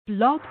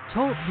Blog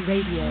Talk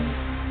Radio.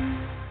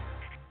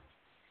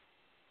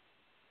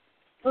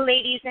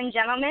 Ladies and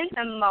gentlemen,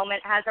 the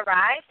moment has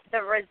arrived.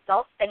 The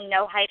Results and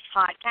No Hype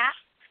podcast,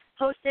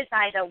 hosted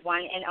by the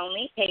one and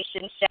only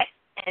Patience Schick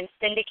and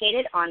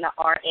syndicated on the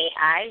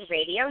RAI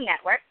radio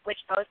network, which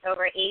boasts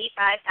over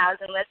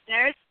 85,000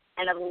 listeners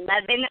and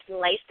 11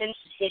 licensed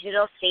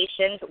digital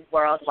stations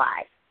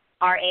worldwide.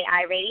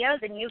 RAI Radio,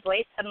 the new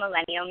voice of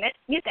millennial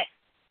music.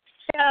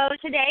 So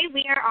today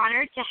we are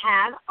honored to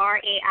have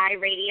RAI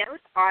Radio's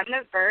On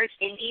the Verge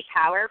indie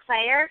power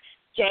player,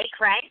 Jay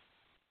Craig.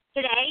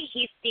 Today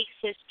he speaks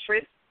his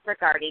truth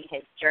regarding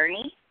his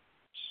journey,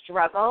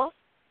 struggle,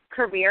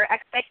 career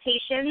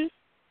expectations,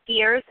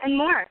 fears, and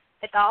more.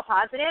 It's all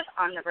positive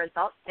on the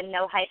Results and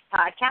No Hype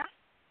podcast.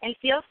 And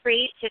feel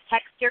free to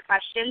text your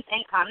questions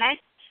and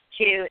comments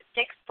to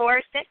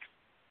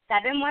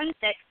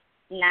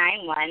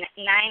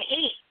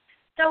 646-716-9198.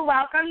 So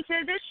welcome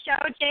to the show,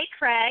 Jay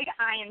Craig.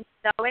 I am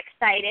so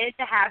excited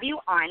to have you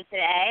on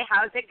today.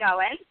 How's it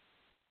going?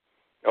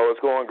 Oh, it's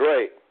going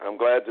great. I'm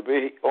glad to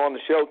be on the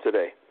show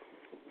today.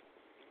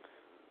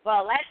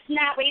 Well, let's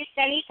not waste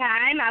any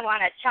time. I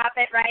want to chop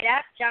it right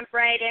up, jump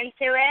right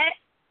into it.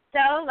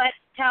 So let's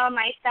tell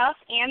myself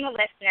and the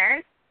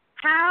listeners,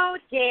 how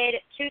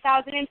did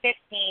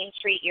 2015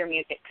 treat your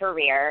music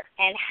career,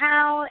 and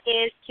how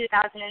is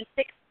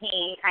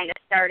 2016 kind of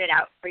started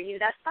out for you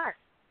thus far?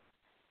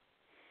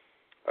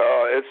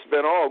 It's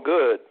been all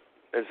good.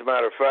 As a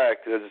matter of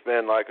fact, it's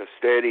been like a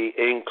steady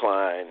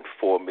incline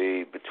for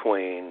me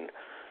between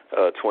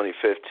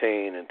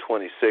 2015 and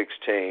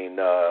 2016.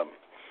 I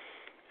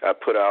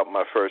put out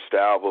my first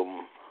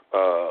album,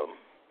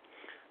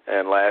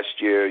 and last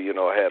year,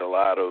 I had a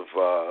lot of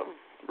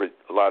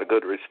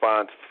good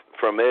response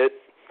from it,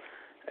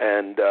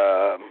 and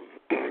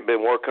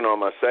been working on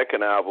my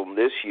second album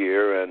this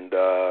year, and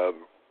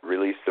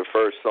released the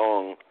first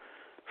song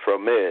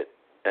from it.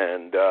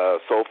 And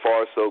so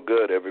far, so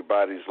good.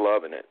 Everybody's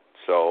loving it.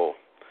 So,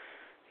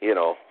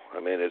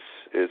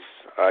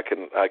 I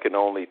can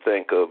only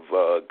think of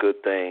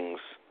good things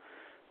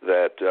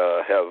that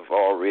have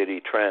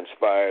already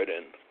transpired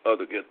and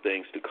other good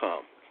things to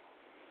come.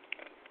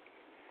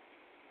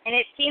 And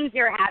it seems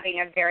you're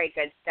having a very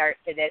good start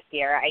to this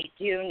year. I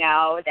do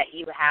know that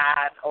you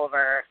have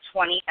over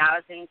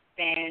 20,000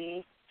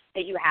 spins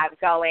that you have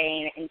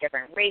going in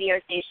different radio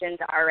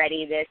stations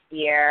already this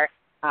year.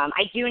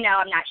 I do know,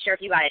 I'm not sure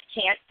if you got a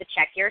chance to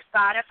check your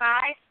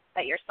Spotify,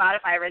 but your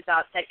Spotify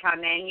results had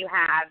come in. You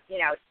have,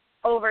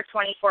 over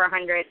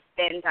 2,400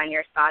 spins on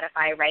your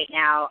Spotify right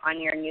now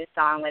on your new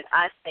song with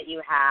us that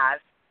you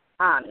have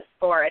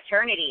for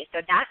Eternity.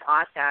 So that's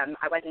awesome.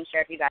 I wasn't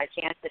sure if you got a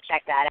chance to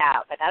check that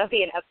out, but that'll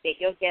be an update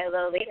you'll get a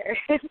little later.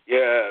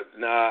 Yeah,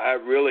 I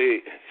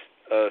really,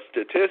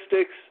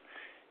 statistics,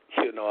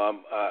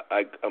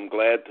 I'm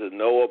glad to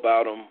know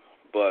about them.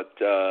 But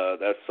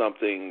that's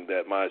something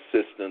that my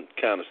assistant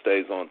kind of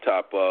stays on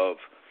top of.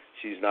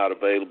 She's not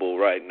available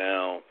right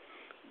now,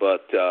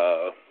 but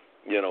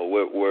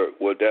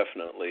we're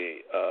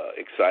definitely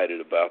excited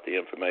about the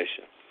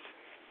information.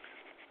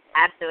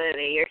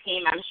 Absolutely, your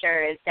team, I'm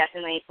sure, is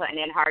definitely putting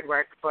in hard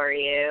work for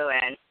you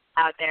and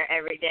out there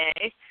every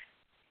day.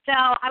 So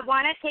I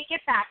want to take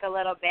it back a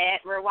little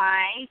bit,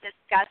 rewind,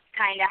 discuss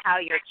kind of how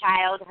your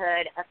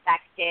childhood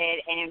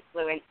affected and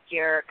influenced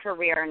your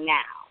career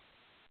now.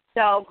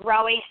 So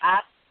growing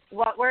up,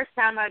 what were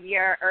some of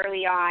your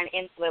early on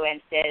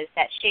influences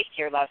that shaped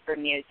your love for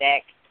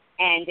music,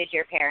 and did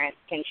your parents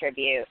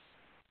contribute?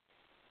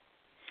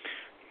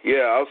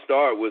 Yeah, I'll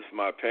start with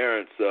my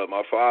parents.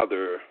 My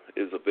father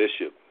is a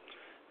bishop,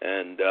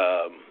 and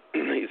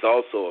he's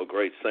also a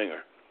great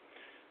singer.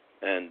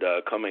 And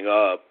coming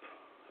up,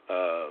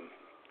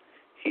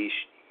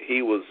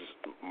 he was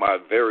my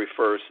very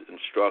first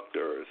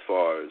instructor as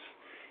far as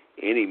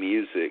any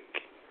music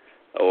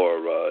or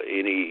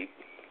any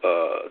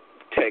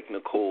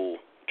technical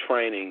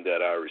training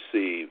that I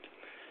received.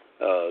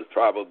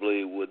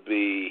 Probably would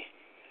be,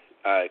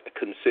 I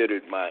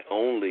considered my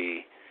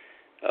only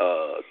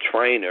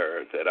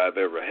trainer that I've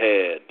ever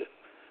had,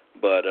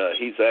 but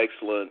he's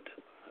excellent,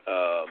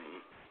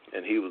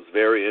 and he was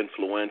very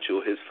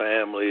influential. His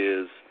family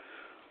is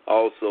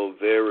also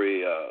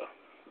very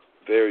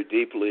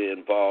deeply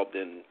involved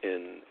in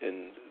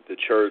the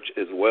church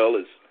as well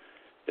as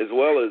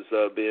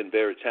being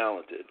very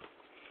talented.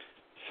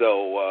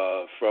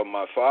 So from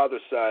my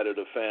father's side of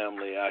the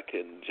family, I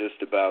can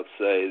just about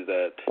say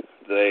that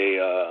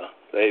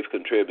they've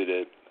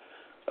contributed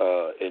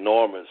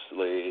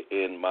enormously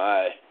in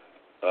my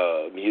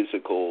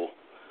musical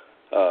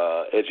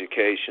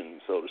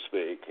education, so to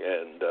speak,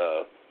 and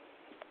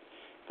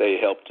they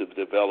helped to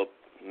develop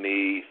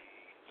me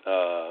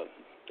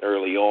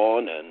early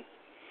on,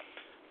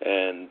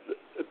 and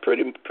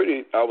pretty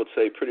I would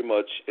say pretty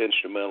much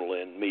instrumental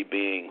in me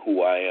being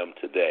who I am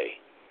today.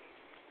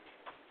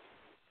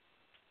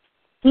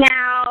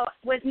 Now,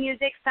 was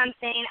music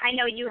something, I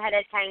know you had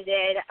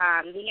attended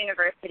the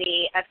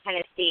University of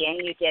Tennessee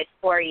and you did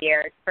 4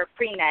 years for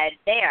pre-med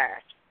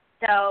there.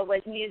 So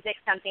was music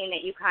something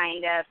that you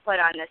kind of put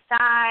on the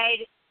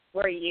side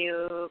were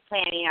you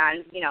planning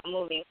on,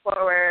 moving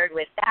forward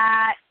with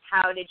that?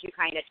 How did you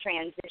kind of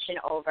transition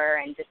over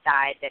and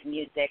decide that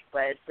music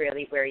was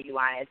really where you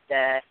wanted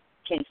to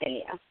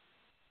continue?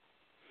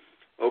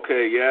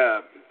 Okay,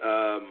 yeah.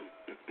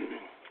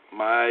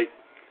 My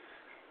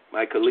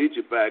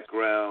collegiate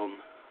background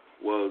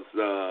was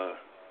a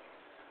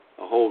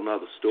whole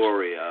nother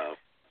story.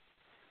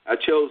 I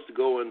chose to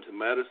go into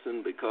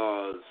medicine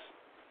because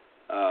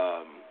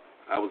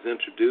I was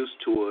introduced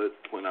to it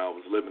when I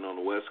was living on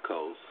the West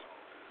Coast.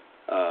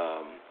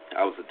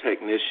 I was a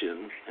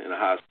technician in a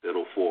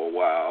hospital for a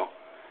while.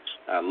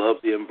 I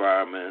loved the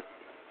environment.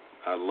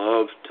 I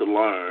loved to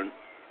learn,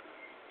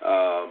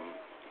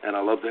 and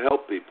I loved to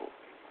help people.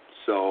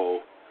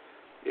 So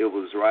it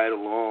was right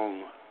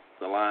along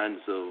the lines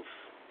of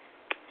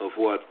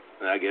what,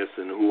 I guess,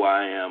 and who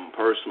I am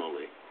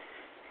personally.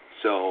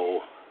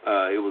 So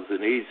it was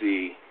an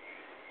easy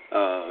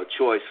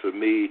choice for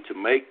me to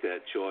make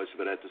that choice,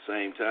 but at the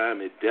same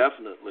time, it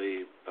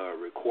definitely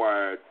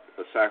required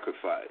a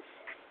sacrifice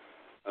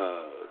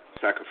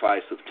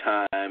of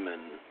time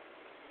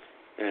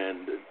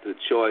and the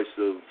choice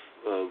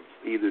of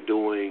either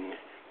doing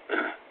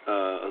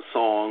a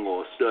song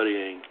or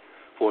studying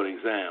for an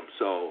exam.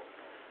 So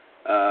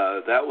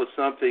that was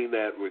something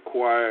that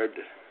required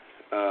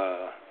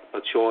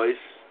a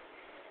choice.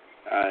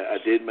 I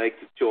did make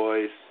the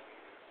choice.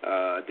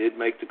 I did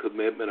make the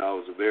commitment. I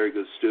was a very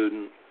good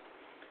student,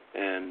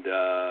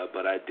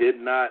 but I did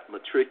not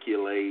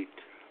matriculate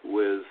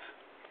with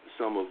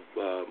some of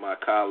my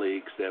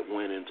colleagues that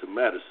went into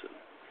medicine,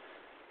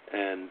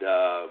 and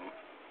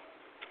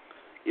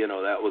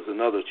that was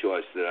another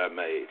choice that I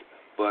made.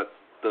 But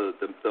the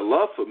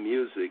love for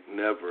music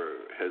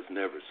has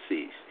never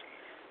ceased,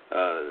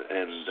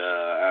 and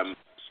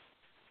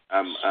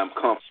I'm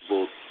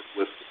comfortable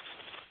with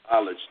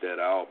knowledge that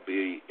I'll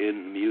be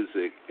in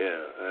music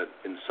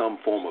in some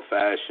form or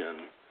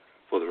fashion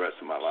for the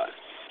rest of my life.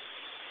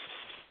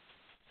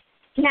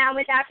 Now,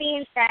 with that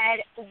being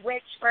said,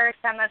 which were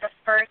some of the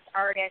first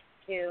artists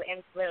to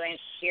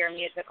influence your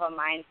musical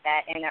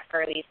mindset in the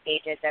early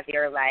stages of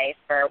your life,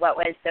 or what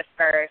was the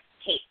first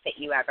tape that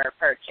you ever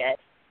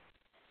purchased?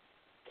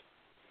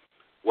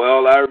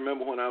 Well, I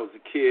remember when I was a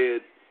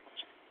kid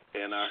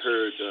and I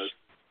heard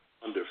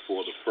Wonder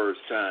for the first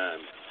time.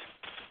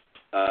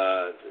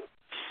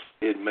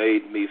 It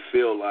made me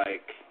feel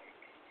like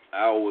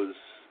I was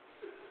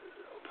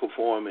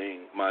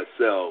performing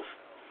myself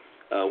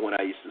when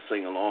I used to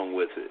sing along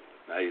with it.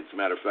 As a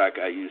matter of fact,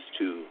 I used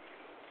to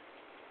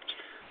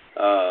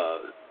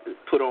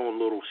put on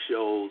little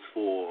shows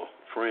for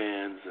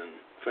friends and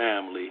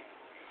family,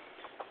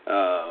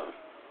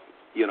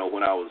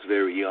 when I was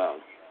very young.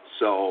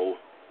 So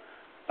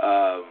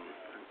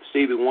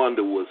Stevie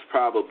Wonder was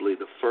probably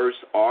the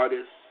first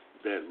artist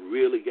that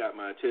really got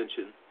my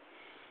attention.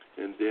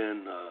 And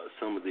then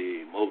some of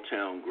the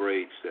Motown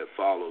greats that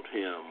followed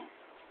him,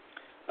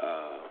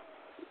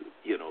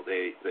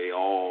 they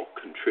all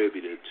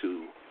contributed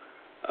to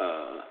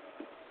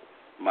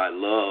my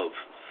love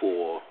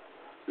for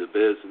the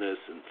business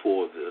and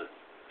for the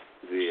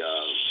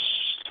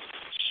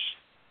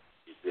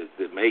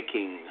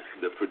making,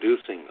 the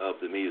producing of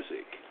the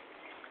music.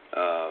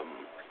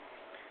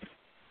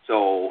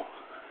 So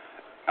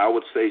I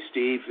would say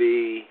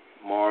Stevie,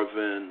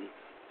 Marvin,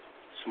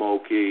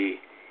 Smokey,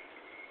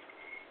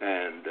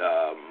 and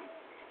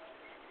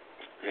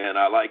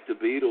I like the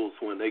Beatles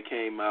when they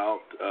came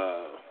out.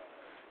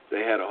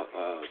 They had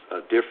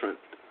a different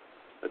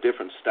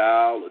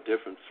style, a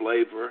different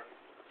flavor,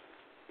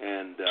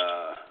 and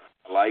I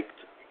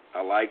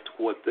liked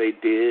what they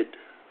did.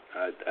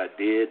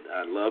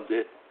 I loved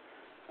it.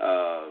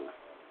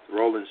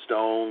 Rolling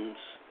Stones,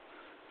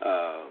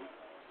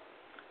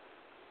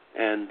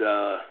 and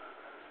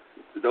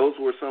those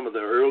were some of the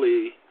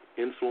early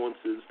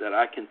influences that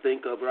I can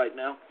think of right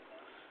now.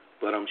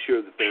 But I'm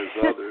sure that there's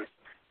others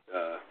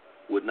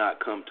would not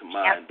come to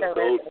mind. Absolutely. But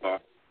those are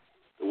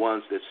the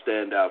ones that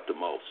stand out the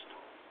most.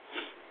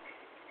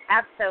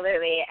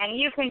 Absolutely. And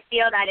you can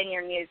feel that in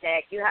your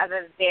music. You have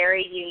a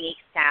very unique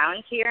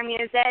sound to your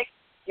music.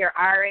 Your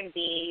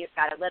R&B, you've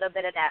got a little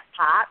bit of that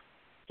pop.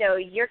 So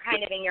you're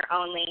kind of in your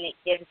own lane. It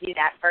gives you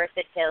that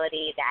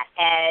versatility, that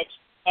edge,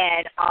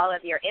 and all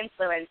of your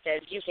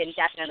influences. You can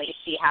definitely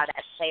see how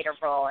that's played a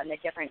role in the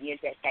different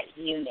music that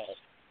you make.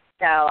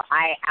 So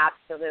I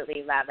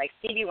absolutely love,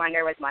 Stevie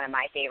Wonder was one of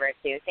my favorites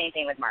too. Same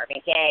thing with Marvin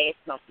Gaye,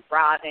 Smokey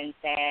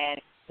Robinson,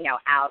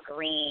 Al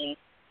Green.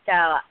 So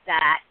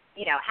that,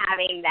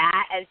 having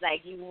that as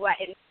what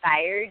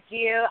inspired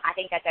you, I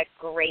think that's a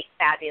great,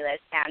 fabulous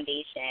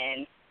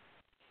foundation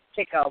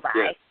to go by.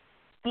 Yes.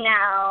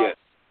 Now, yes.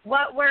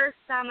 What were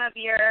some of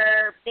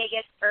your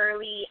biggest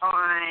early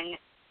on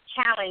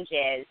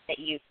challenges that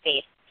you've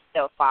faced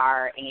so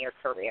far in your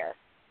career?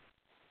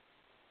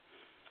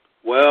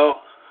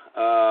 Well,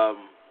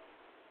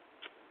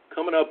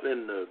 coming up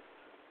in a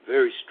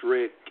very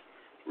strict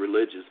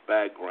religious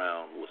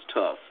background was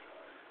tough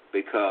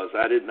because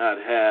I did not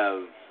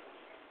have,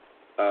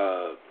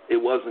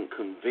 it wasn't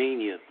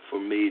convenient for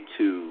me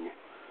to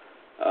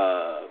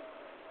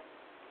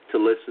to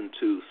listen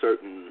to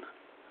certain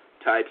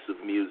types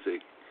of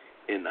music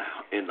in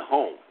the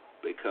home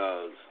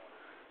because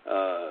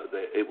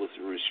it was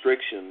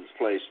restrictions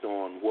placed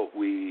on what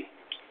we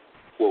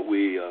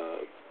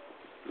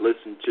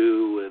listened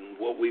to and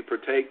what we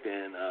partaked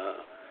in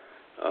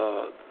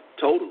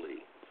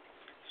totally.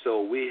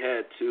 So we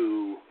had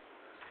to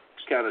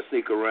kind of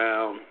sneak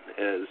around,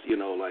 as you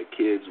know, like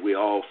kids, we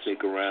all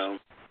sneak around.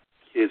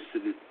 Kids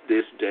to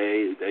this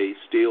day, they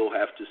still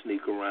have to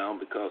sneak around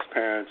because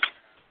parents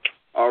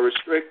are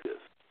restrictive.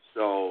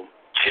 So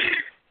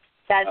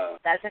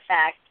that's a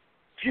fact.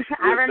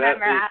 I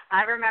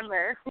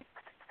remember.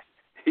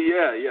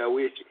 Yeah,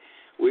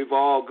 we've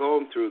all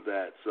gone through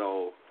that.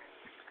 So,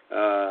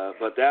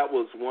 but that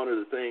was one of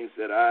the things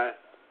that I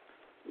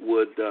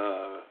would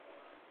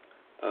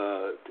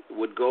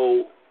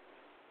go,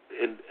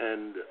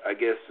 and I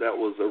guess that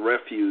was a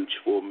refuge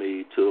for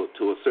me to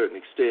a certain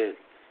extent,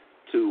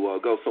 to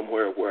go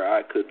somewhere where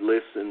I could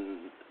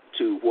listen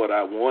to what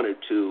I wanted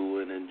to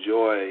and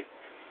enjoy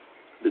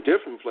the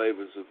different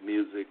flavors of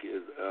music,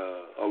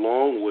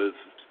 along with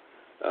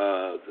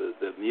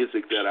the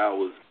music that I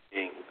was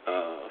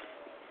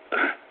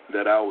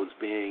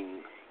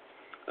being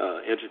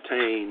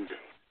entertained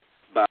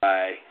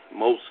by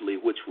mostly,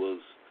 which was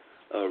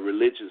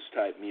religious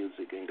type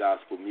music and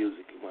gospel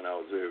music when I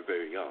was very,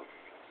 very young.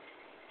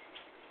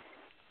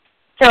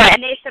 So,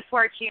 and they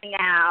support you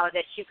now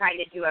that you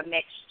kind of do a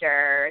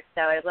mixture.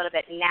 So a little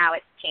bit now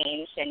it's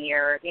changed, and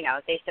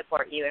they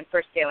support you in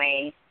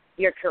pursuing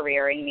your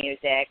career in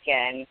music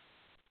and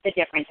the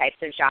different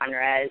types of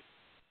genres.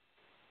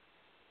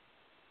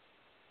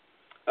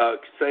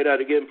 Say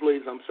that again,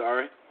 please. I'm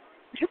sorry.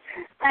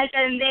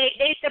 And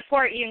they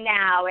support you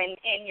now in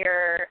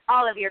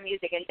all of your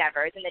music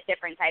endeavors and the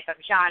different type of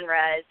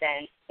genres,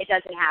 and it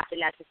doesn't have to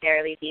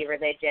necessarily be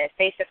religious.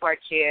 They support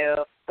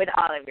you with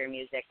all of your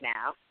music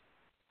now.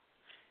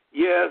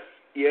 Yes.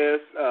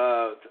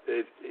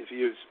 If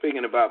you're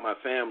speaking about my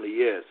family,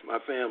 yes, my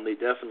family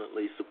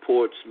definitely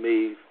supports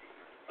me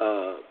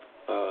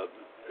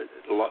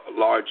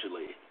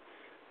largely,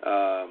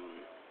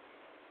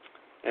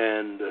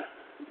 and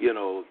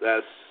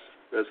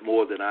that's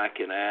more than I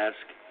can ask.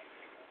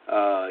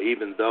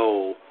 Even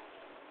though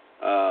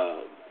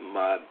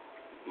my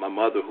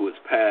mother, who has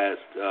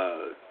passed,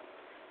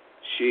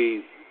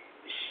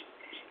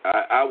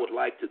 I would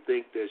like to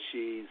think that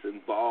she's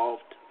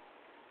involved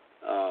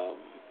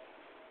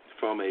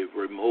from a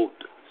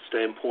remote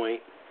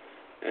standpoint,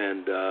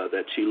 and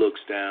that she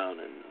looks down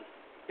and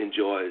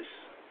enjoys,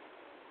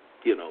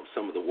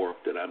 some of the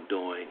work that I'm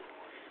doing.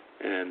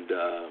 And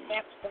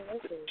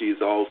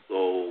she's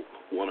also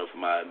one of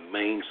my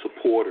main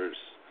supporters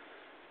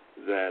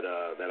that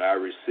I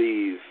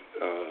receive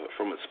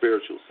from a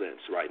spiritual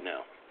sense right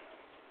now.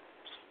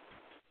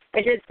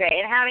 Which is great.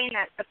 And having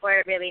that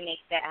support really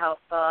makes it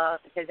helpful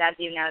because, as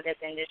you know, this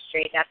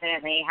industry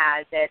definitely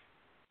has its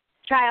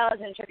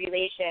trials and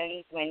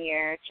tribulations when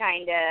you're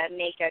trying to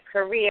make a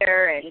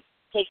career and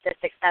take the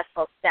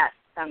successful steps.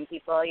 Some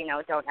people,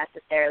 don't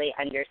necessarily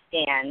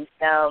understand.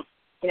 So,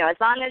 as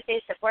long as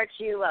they support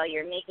you while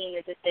you're making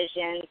the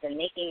decisions and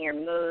making your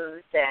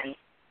moves and,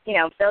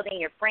 building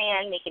your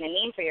brand, making a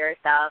name for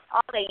yourself,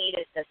 all they need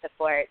is the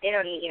support. They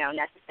don't,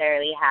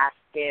 necessarily have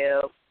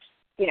to,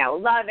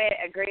 love it,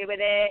 agree with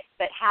it,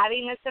 but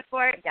having the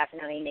support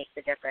definitely makes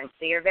a difference.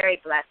 So you're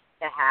very blessed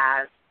to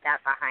have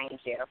that behind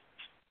you.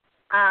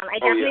 I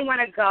definitely want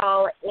to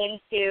go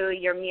into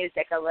your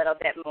music a little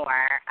bit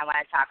more. I want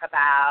to talk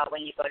about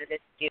when you go to the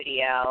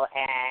studio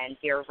and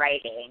your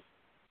writing.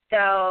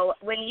 So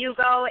when you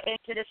go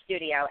into the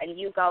studio and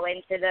you go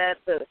into the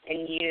booth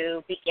and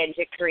you begin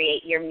to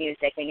create your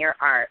music and your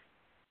art,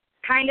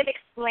 kind of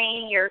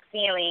explain your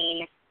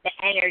feeling, the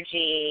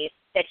energy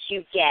that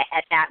you get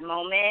at that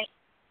moment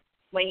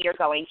when you're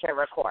going to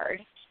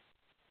record.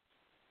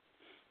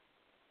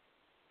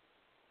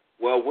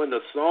 Well, when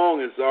the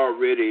song is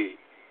already,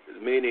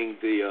 meaning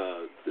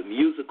the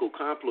musical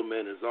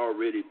complement has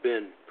already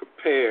been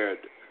prepared,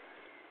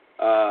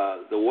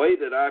 the way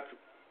that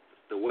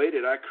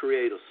I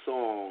create a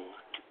song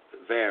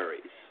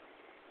varies.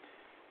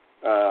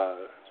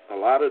 A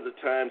lot of the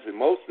times, and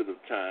most of the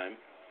time,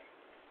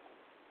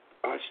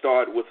 I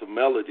start with a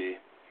melody,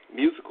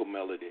 musical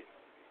melody,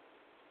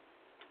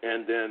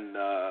 and then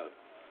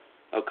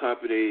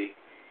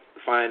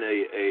find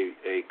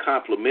a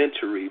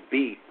complementary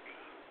beat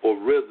or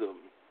rhythm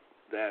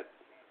that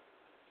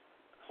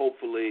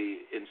hopefully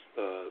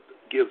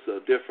gives a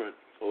different,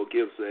 or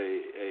gives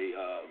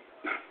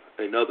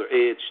another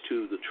edge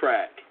to the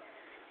track.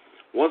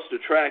 Once the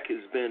track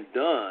has been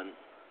done,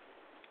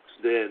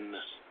 then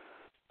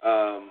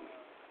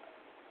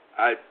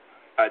I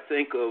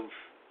think of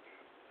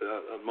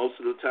most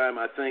of the time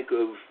I think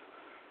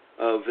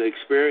of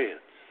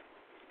experience,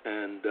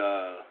 and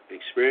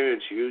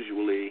experience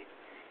usually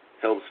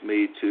helps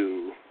me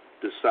to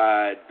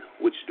decide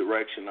which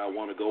direction I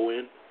want to go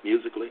in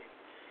musically.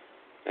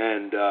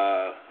 And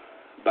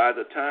by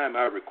the time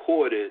I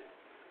record it,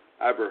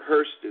 I've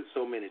rehearsed it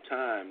so many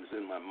times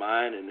in my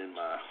mind and in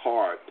my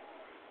heart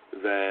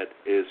that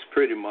is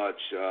pretty much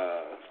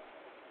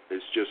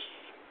it's just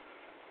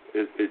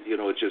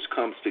it just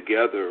comes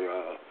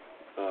together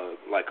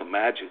like a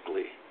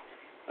magically,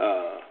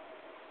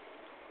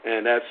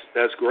 and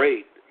that's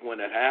great when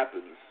it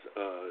happens,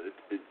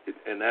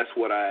 and that's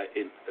what I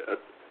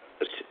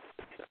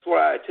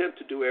attempt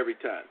to do every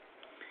time.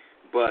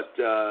 But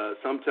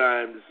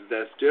sometimes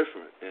that's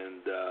different,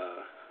 and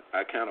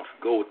I kind of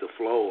go with the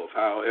flow of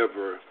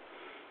however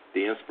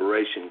the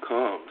inspiration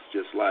comes.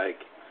 Just like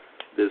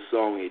this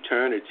song,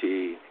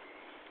 Eternity,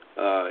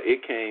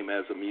 it came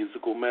as a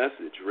musical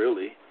message,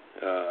 really.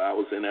 I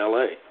was in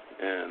L.A.,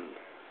 and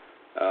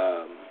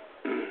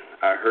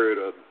I heard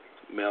a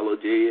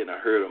melody, and I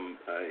heard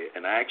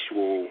an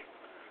actual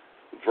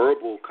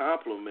verbal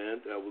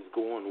compliment that was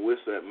going with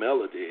that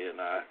melody, and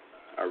I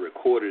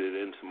recorded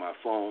it into my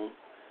phone.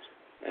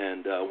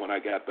 And when I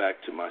got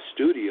back to my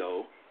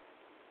studio,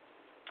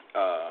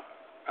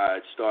 I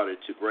started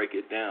to break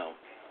it down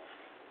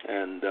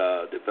and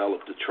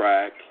developed the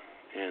track,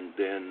 and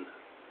then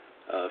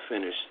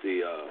finished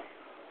the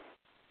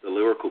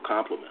lyrical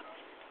complement.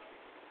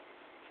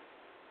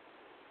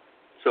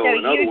 So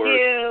in other words, you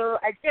do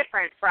a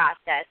different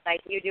process.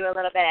 Like you do a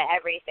little bit of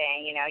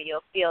everything.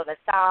 You'll feel the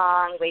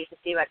song, wait to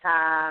see what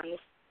comes.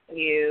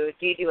 You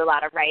do a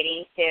lot of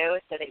writing too,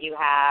 so that you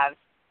have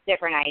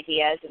different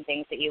ideas and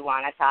things that you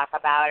want to talk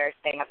about or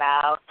sing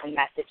about, and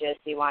messages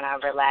you want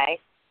to relay.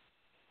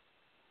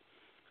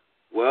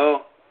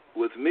 Well,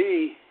 with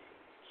me,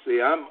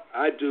 see, I'm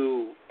a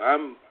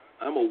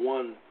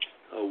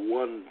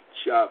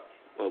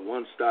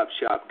one-stop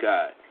shop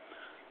guy.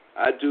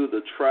 I do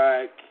the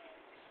track,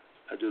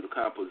 I do the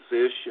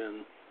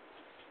composition,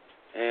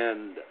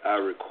 and I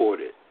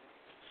record it.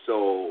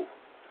 So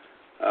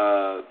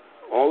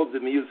all of the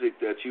music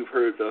that you've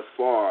heard thus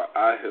far,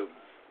 I have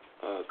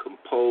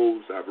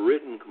composed, I've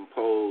written,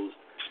 composed,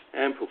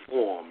 and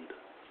performed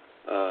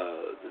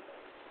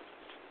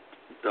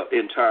the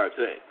entire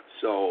thing.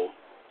 So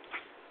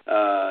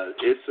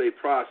it's a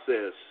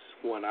process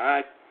when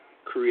I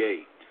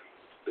create,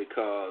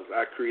 because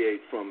I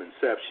create from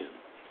inception,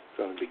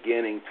 from the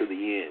beginning to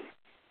the end.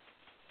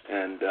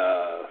 And,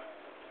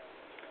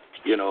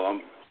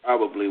 I'm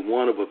probably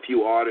one of a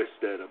few artists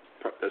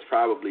that's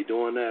probably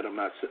doing that.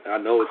 I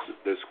know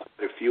there's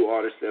quite a few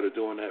artists that are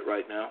doing that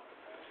right now.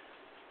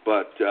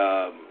 But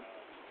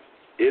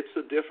it's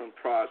a different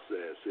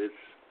process.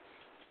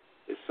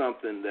 It's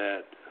something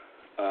that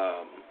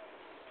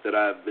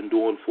I've been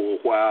doing for a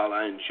while.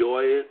 I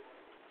enjoy it,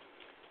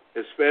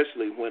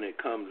 especially when it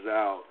comes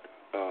out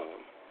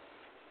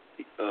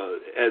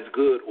as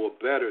good or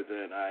better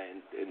than I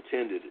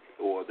intended,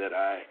 or that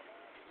I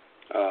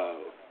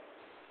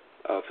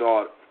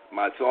thought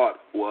my thought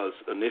was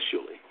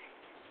initially.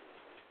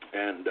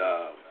 And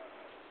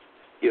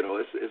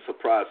it's a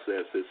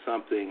process. It's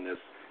something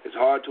it's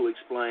hard to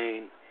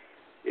explain.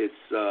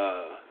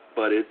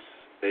 But it's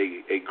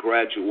a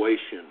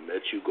graduation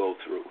that you go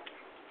through.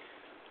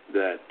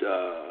 That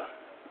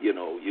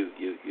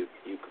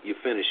you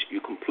finish,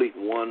 you complete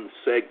one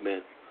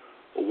segment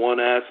or one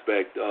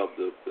aspect of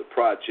the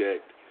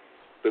project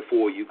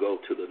before you go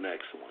to the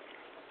next one.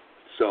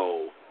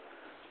 So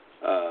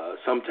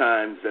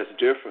sometimes that's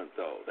different,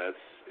 though.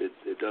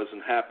 It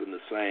doesn't happen the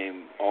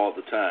same all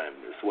the time.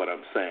 Is what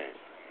I'm saying.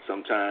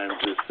 Sometimes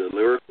it's the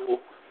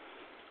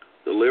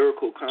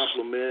lyrical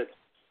complement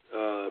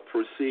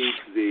precedes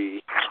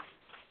the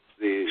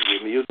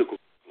musical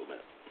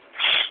complement.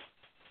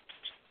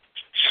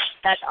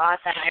 That's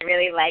awesome. I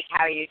really like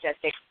how you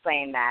just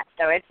explained that.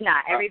 So it's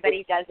not.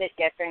 Everybody does it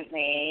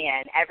differently,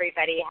 and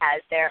everybody has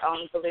their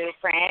own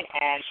blueprint,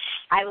 and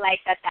I like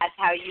that that's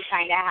how you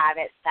kind of have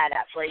it set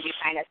up, where you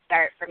kind of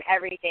start from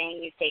everything,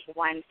 you take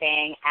one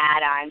thing,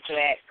 add on to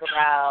it,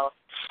 grow,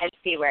 and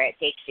see where it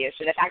takes you.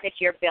 So the fact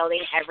that you're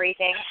building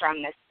everything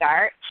from the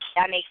start,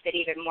 that makes it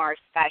even more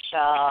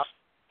special,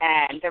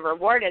 and the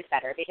reward is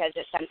better because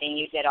it's something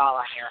you did all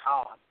on your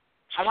own.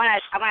 I want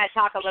to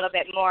talk a little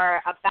bit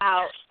more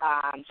about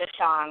the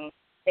song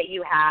that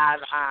you have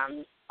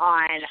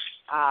on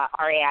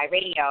RAI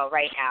Radio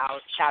right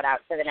now. Shout out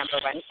to the number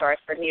one source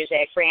for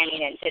music,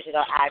 branding, and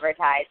digital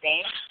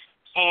advertising.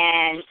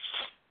 And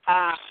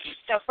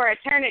so for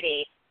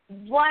Eternity,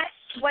 what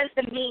was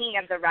the meaning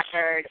of the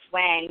record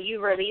when you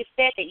released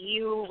it that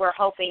you were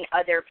hoping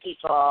other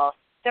people,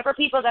 so for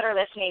people that are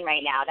listening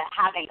right now that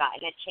haven't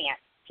gotten a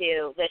chance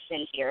to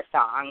listen to your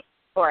song,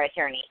 For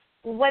Eternity,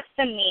 what's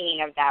the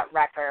meaning of that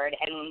record,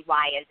 and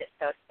why is it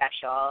so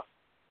special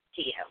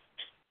to you?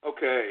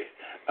 Okay.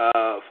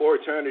 For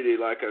Eternity,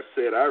 like I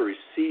said, I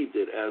received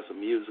it as a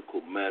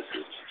musical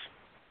message,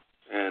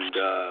 and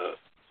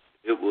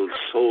it was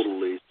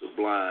totally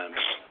sublime.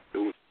 It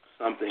was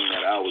something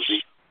that I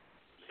was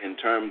in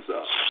terms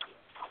of.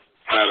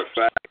 Matter of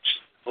fact,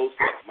 most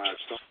of my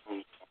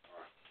songs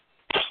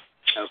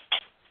have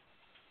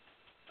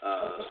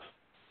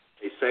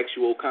a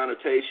sexual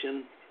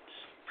connotation,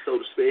 so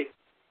to speak.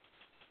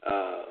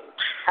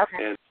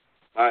 Okay. And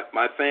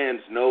my fans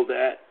know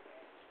that.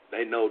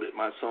 They know that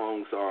my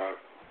songs are,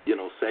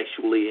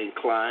 sexually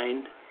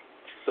inclined,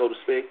 so to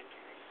speak.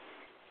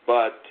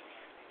 But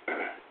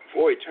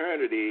For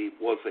Eternity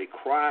was a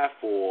cry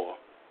for,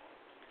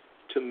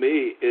 to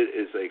me, it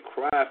is a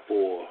cry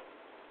for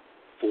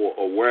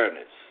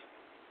awareness.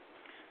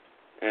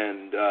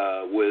 And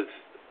with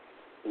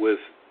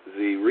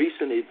the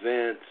recent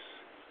events,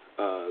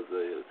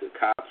 the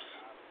cops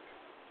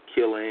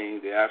killing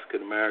the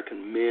African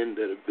American men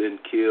that have been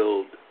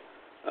killed,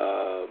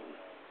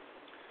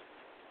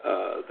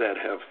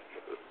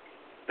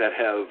 that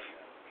have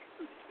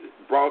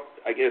brought,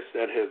 I guess,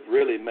 that have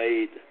really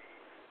made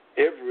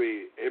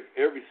every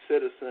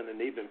citizen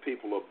and even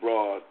people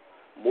abroad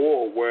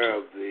more aware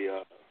of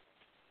the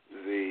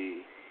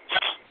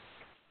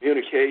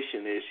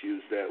communication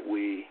issues that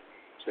we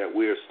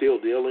are still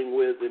dealing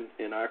with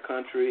in our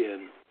country,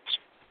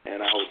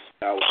 and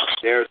I would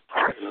dare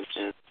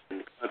say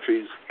in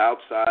countries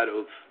outside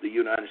of the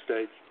United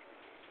States.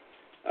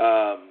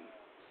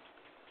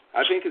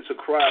 I think it's a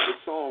cry. The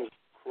song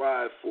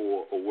cry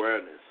for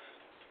awareness,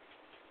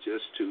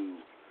 just to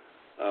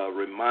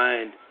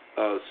remind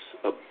us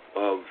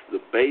of the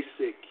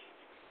basic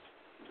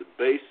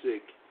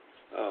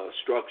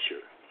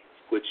structure,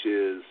 which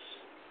is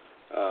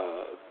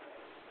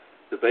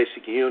the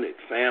basic unit: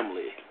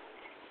 family,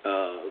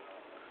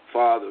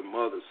 father,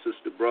 mother,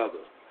 sister,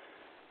 brother,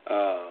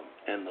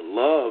 and the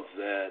love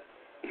that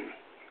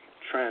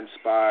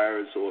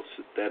transpires or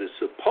that is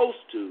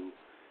supposed to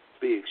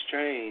be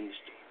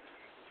exchanged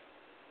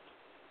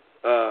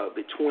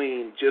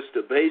between just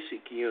a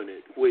basic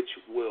unit, which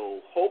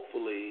will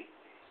hopefully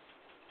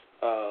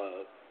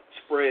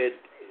spread,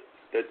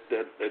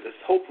 that is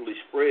hopefully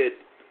spread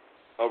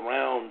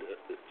around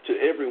to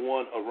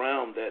everyone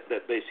around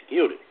that basic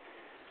unit.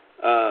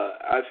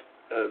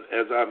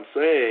 As I'm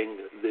saying,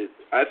 that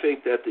I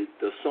think that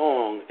the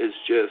song is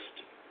just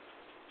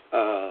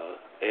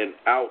an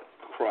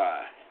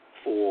outcry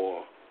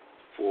for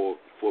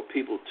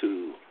people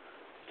to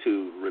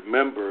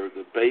remember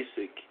the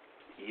basic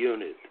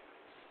unit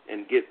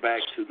and get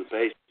back to the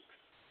basics,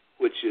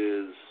 which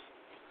is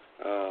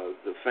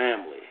the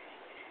family,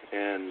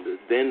 and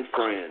then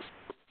friends,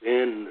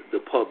 then the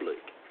public.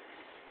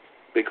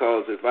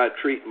 Because if I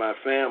treat my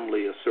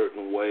family a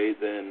certain way,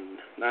 then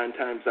 9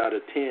 times out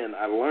of 10,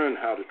 I learn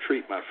how to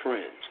treat my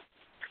friends.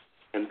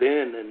 And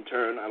then, in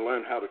turn, I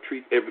learn how to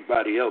treat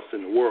everybody else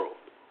in the world.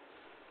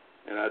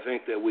 And I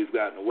think that we've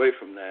gotten away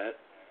from that.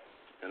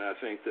 And I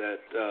think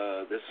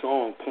that this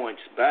song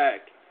points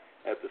back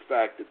at the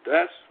fact that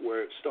that's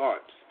where it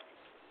starts.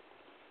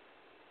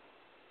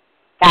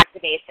 Back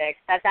to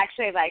basics. That's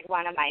actually like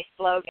one of my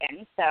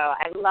slogans. So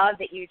I love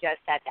that you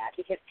just said that,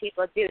 because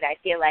people do. I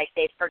feel like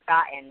they've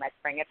forgotten. Let's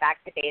bring it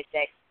back to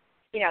basics.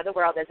 You know, the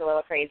world is a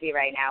little crazy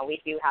right now.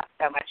 We do have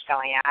so much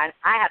going on.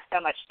 I have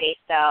so much faith,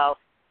 though,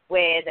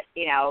 with,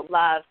 you know,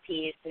 love,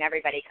 peace, and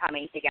everybody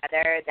coming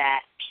together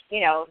that,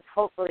 you know,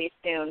 hopefully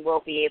soon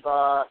we'll be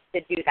able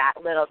to do that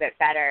a little bit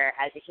better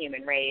as a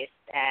human race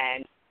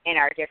and in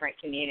our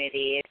different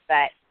communities.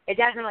 But it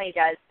definitely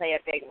does play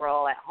a big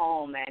role at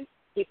home, and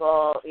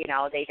people, you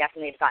know, they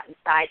definitely have gotten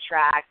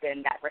sidetracked,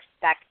 and that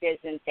respect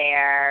isn't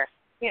there.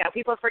 You know,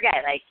 people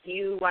forget, like,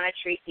 you want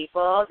to treat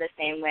people the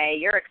same way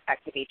you're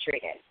expected to be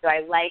treated. So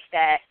I like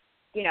that,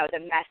 you know, the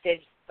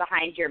message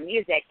behind your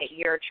music that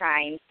you're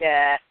trying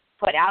to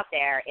put out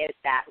there is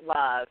that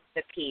love,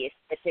 the peace,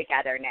 the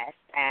togetherness,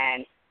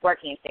 and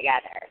working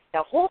together.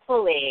 So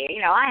hopefully,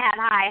 you know, I have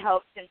high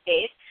hopes and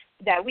faith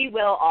that we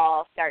will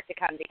all start to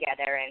come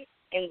together, and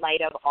in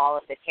light of all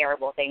of the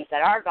terrible things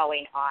that are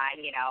going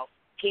on, you know,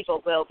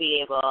 people will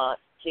be able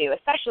to,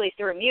 especially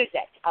through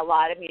music. A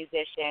lot of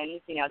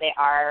musicians, you know, they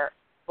are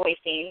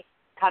voicing,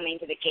 coming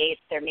to the gates,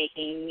 they're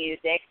making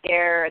music.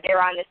 They're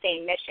on the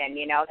same mission,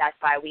 you know. That's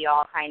why we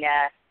all kind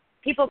of,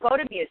 people go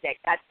to music.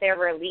 That's their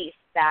release.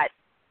 That's,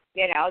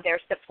 you know, their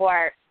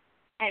support.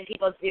 And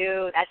people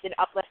do, that's an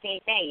uplifting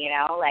thing, you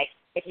know. Like,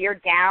 if you're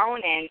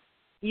down and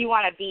you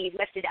want to be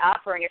lifted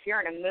up, or if you're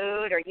in a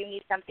mood, or you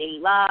need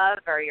something love,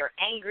 or you're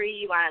angry,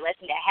 you want to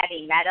listen to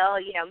heavy metal,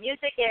 you know,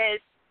 music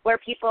is where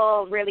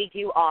people really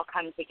do all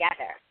come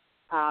together.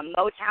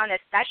 Motown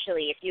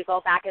especially, if you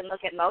go back and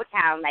look at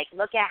Motown, like,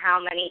 look at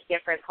how many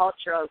different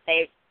cultures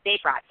they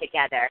brought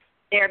together,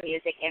 their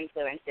music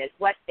influences,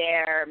 what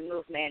their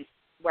movements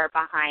were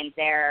behind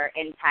their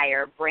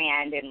entire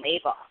brand and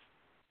label.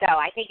 So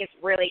I think it's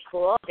really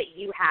cool that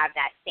you have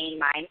that same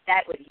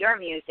mindset with your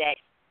music,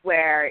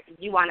 where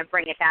you want to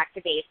bring it back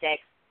to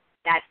basics.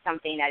 That's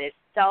something that is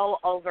so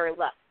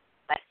overlooked.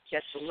 Let's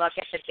just look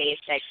at the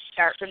basics,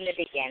 start from the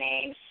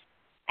beginning,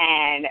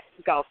 and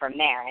go from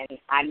there. And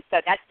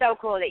that's so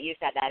cool that you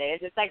said that.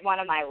 It's like one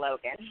of my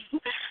slogans.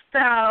 So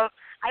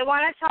I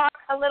want to talk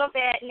a little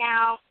bit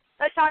now.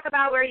 Let's talk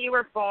about where you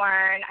were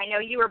born. I know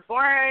you were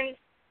born,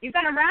 you've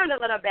been around a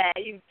little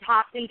bit. You've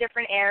hopped in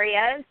different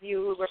areas.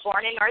 You were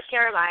born in North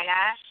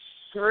Carolina,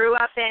 grew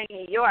up in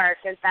New York.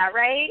 Is that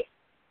right?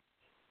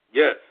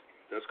 Yes,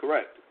 that's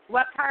correct.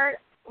 What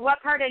part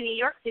of New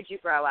York did you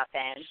grow up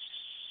in?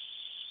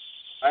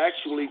 I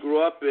actually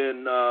grew up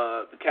in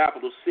the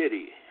capital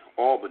city,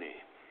 Albany.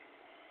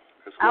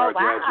 That's where I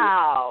graduated.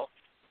 Wow.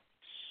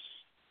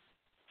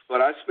 But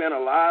I spent a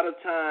lot of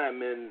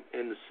time in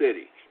the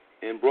city,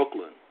 in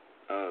Brooklyn,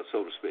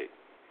 so to speak.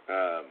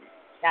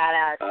 Shout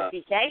out to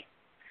BK.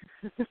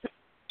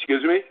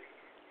 Excuse me?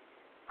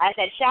 I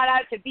said shout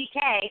out to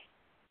BK.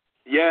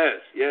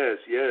 Yes.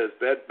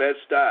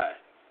 Bed-Stuy,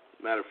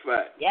 matter of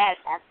fact. Yes,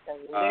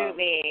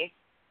 absolutely.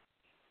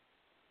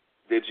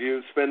 Did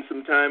you spend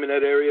some time in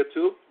that area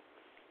too?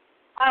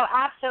 Oh,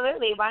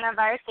 absolutely. One of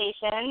our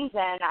stations,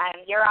 and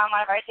you're on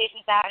one of our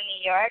stations out in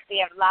New York. We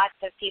have lots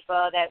of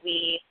people that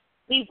we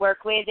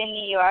work with in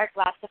New York,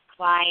 lots of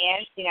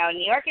clients. You know,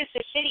 New York is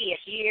the city. If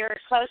you're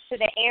close to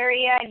the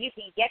area and you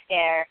can get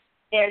there,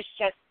 there's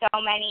just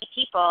so many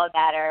people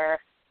that are,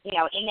 you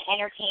know, in the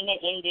entertainment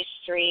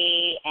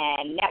industry,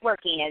 and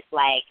networking is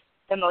like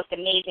the most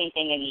amazing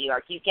thing in New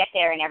York. You get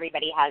there and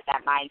everybody has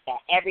that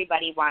mindset.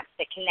 Everybody wants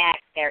to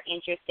connect. They're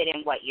interested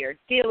in what you're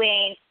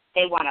doing.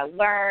 They want to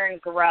learn,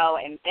 grow,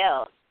 and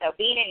build. So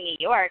being in New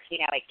York, you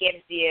know, it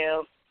gives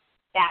you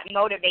that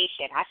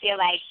motivation. I feel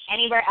like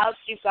anywhere else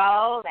you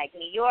go, like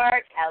New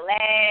York,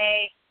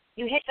 LA,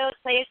 you hit those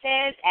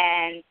places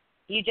and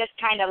you just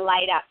kind of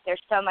light up. There's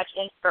so much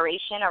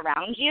inspiration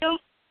around you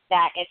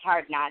that it's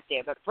hard not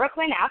to. But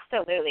Brooklyn,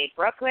 absolutely.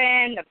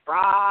 Brooklyn, the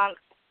Bronx,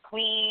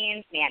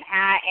 Queens,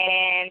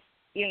 Manhattan,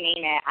 you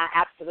name it. I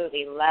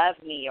absolutely love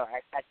New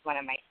York. That's one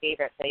of my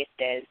favorite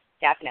places,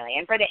 definitely.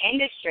 And for the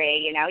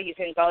industry, you know, you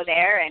can go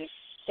there and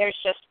there's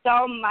just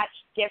so much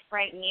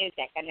different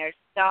music and there's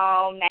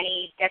so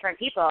many different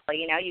people.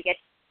 You know, you get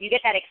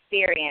that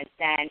experience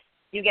and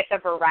you get the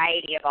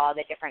variety of all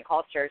the different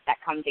cultures that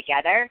come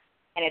together,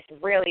 and it's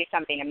really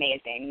something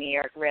amazing. New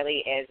York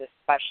really is a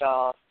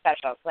special,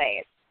 special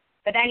place.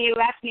 But then you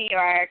left New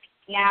York.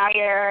 Now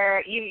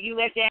you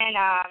lived in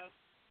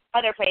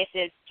other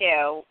places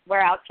too.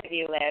 Where else have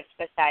you lived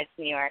besides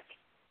New York?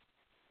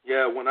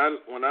 Yeah, when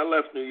I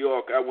left New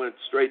York, I went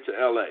straight to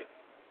L.A.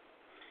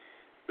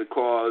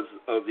 because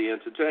of the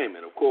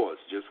entertainment, of course,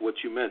 just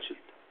what you mentioned.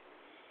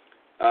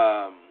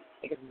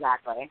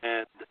 Exactly.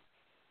 And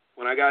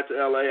when I got to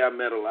L.A., I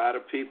met a lot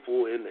of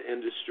people in the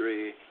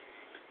industry,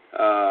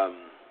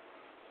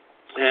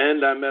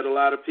 and I met a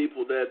lot of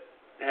people that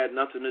had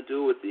nothing to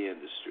do with the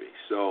industry.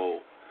 So,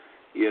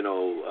 you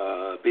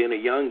know, being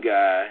a young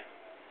guy,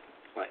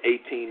 like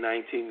 18,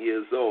 19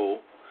 years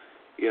old,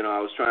 you know, I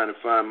was trying to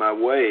find my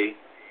way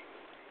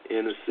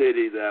in a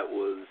city that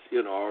was,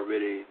 you know,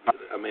 already,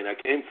 I mean, I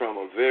came from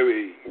a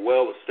very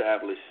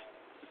well-established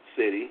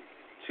city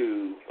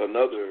to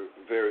another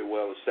very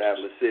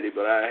well-established city,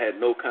 but I had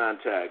no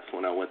contacts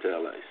when I went to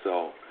L.A.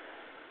 So,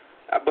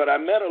 but I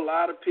met a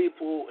lot of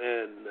people,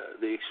 and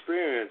the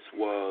experience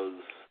was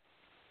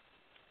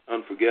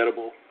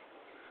unforgettable.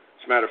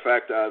 As a matter of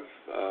fact,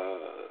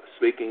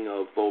 speaking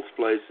of both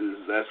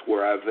places, that's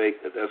where I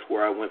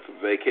went for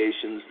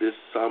vacations this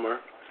summer.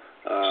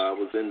 I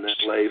was in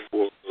L.A.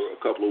 for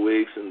a couple of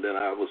weeks, and then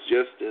I was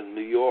just in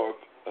New York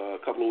a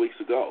couple of weeks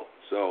ago.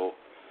 So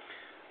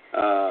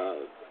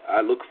I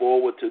look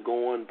forward to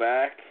going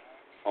back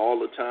all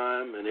the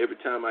time, and every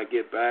time I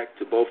get back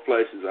to both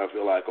places, I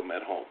feel like I'm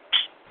at home.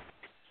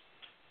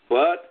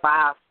 But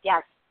wow,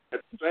 yes.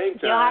 At the same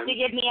time, you'll have to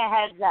give me a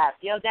heads up.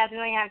 You'll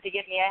definitely have to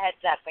give me a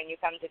heads up when you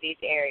come to these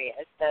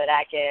areas so that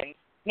I can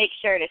make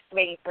sure to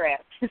swing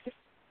through.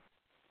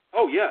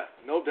 Oh yeah,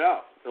 no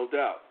doubt.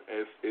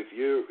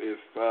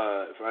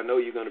 If I know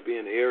you're going to be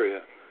in the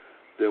area,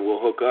 then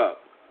we'll hook up,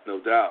 no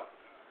doubt.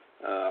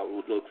 I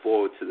would look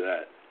forward to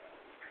that.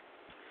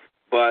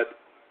 But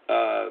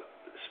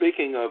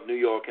speaking of New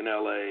York and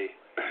L.A.,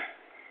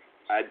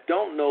 I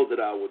don't know that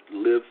I would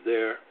live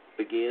there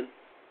again.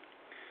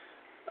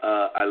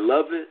 I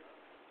love it,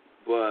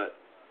 but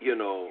you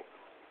know,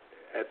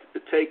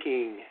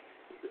 taking,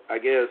 I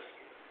guess,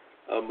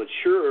 a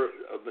mature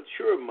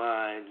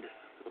mind.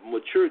 A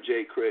mature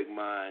J. Craig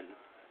mind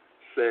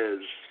says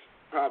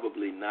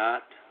probably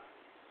not,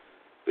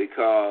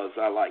 because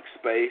I like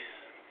space.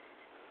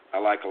 I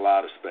like a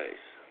lot of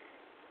space.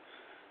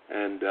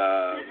 And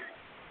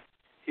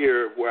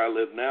here, where I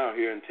live now,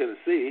 here in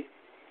Tennessee,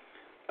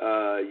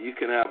 you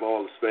can have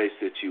all the space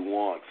that you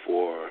want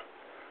for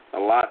a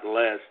lot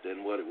less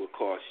than what it would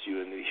cost you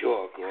in New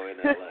York or in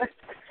L.A.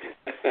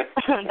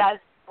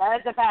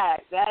 That's a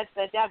fact. That's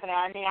a definite.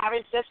 I mean, I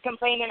was just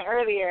complaining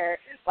earlier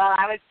while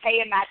I was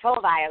paying my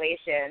toll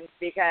violations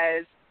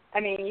because, I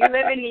mean, you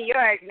live in New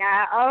York.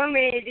 Not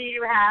only do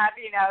you have,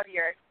 you know,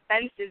 your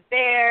expenses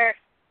there,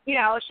 you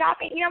know,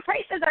 shopping, you know,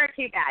 prices aren't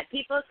too bad.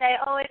 People say,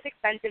 oh, it's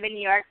expensive in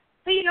New York.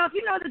 But, you know, if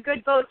you know the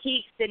good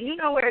boutiques and you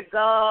know where to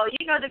go,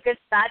 you know the good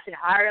spots in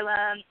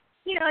Harlem,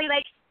 you know,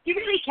 like, you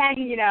really can,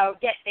 you know,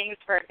 get things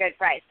for a good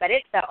price. But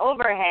it's the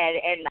overhead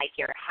and, like,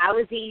 your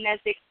housing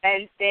that's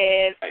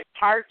expensive,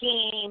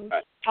 parking,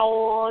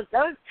 tolls.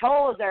 Those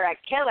tolls are a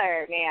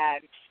killer,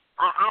 man.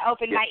 I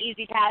opened my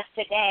Easy Pass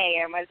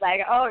today and was like,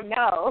 oh,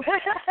 no.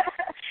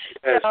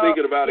 So,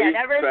 speaking about Easy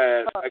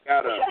Pass,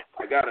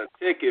 I got a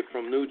ticket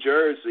from New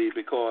Jersey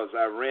because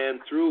I ran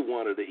through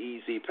one of the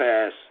Easy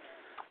Pass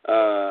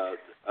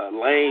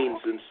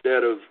lanes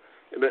instead of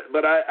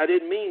But I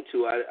didn't mean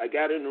to. I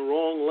got in the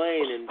wrong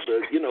lane,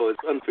 but it's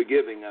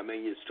unforgiving. I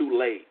mean, it's too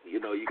late.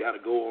 You got to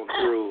go on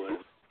through, and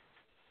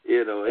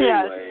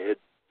anyway.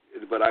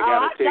 But I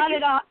got to take it. I've done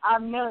it a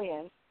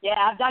million. Yeah,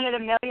 I've done it a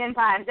million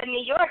times. In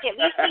New York, at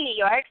least in New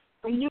York,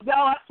 when you go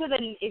up to the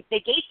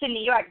gates in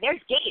New York, there's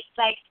gates.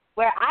 Like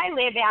where I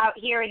live out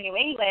here in New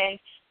England,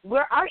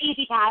 where our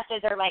easy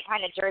passes are like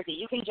kind of Jersey.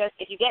 You can just,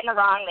 if you get in the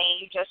wrong lane,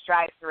 you just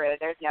drive through.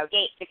 There's no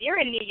gates. If you're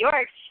in New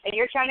York and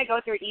you're trying to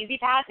go through easy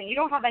pass and you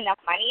don't have enough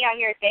money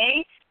on your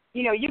thing,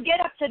 you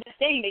get up to the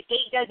thing, the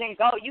gate doesn't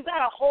go. You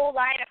got a whole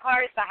line of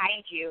cars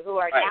behind you who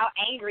are now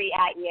angry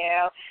at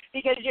you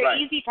because you're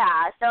easy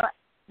pass. So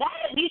that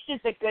at least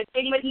is a good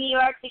thing with New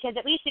York, because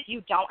at least if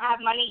you don't have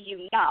money,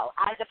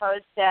 as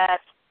opposed to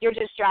you're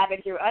just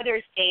driving through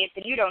other states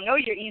and you don't know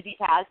your easy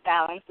pass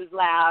balance is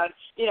loud,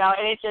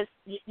 and it's just,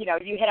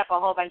 you hit up a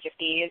whole bunch of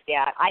fees.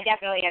 Yeah, I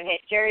definitely have hit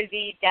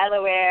Jersey,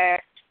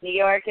 Delaware. New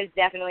York has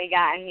definitely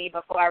gotten me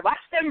before. Watch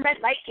them red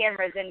light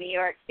cameras in New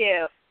York,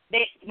 too.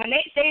 When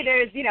they say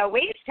there's,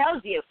 Waze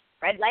tells you,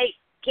 red light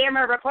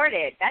camera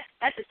reported.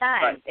 That's a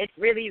sign. Right. It's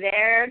really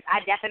there.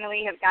 I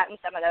definitely have gotten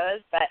some of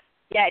those, but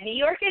yeah, New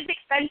York is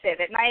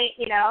expensive. It might,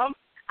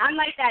 I'm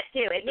like that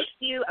too. It makes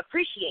you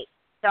appreciate.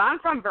 So I'm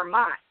from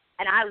Vermont,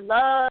 and I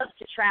love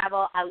to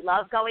travel. I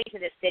love going to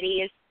the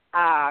cities.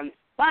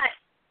 But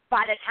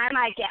by the time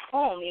I get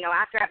home,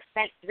 after I've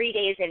spent 3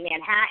 days in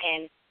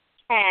Manhattan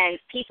and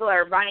people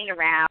are running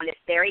around, it's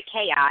very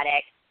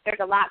chaotic. There's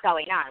a lot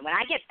going on. When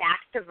I get back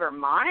to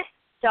Vermont,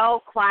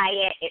 so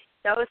quiet, it's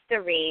so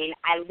serene.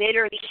 I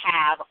literally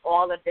have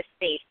all of the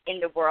space in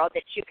the world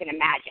that you can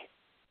imagine.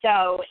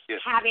 So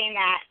having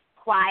that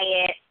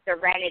quiet,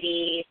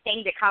 serenity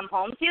thing to come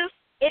home to,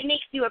 it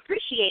makes you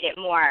appreciate it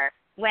more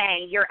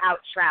when you're out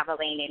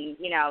traveling and,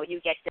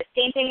 you get the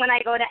same thing when I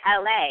go to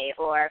L.A.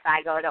 or if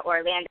I go to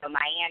Orlando,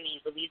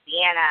 Miami,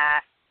 Louisiana,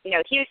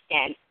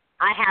 Houston.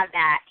 I have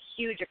that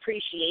huge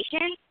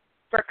appreciation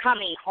for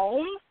coming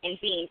home and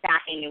being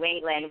back in New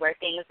England where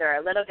things are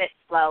a little bit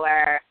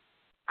slower.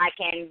 I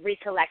can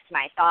recollect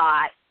my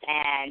thoughts,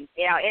 and,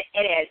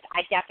 it is.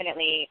 I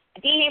definitely,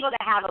 being able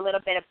to have a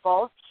little bit of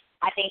both,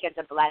 I think is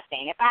a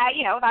blessing. If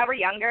I were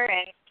younger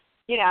and,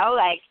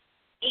 like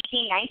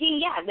 18,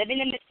 19, living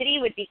in the city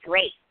would be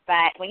great.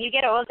 But when you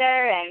get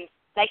older and,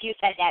 like you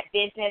said, that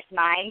business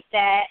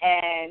mindset,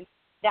 and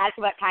that's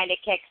what kind of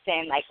kicks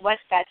in, like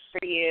what's best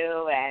for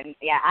you. And,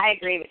 I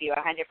agree with you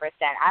 100%.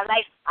 I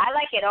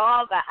like it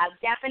all, but I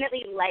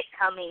definitely like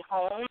coming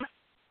home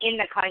in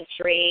the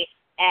country.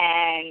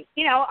 And,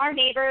 our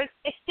neighbors,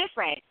 it's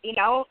different,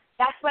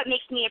 That's what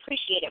makes me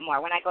appreciate it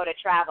more when I go to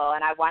travel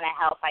and I want to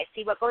help. I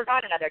see what goes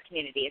on in other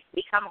communities.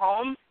 We come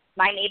home,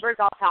 my neighbors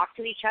all talk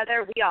to each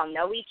other. We all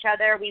know each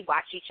other. We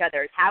watch each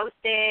other's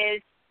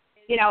houses.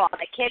 All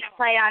the kids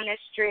play on the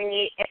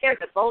street. If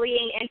there's a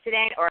bullying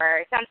incident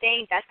or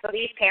something, best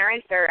believe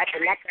parents are at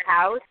the next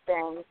house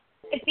and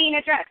it's being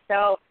addressed.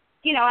 So,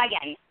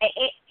 again,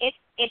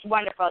 it's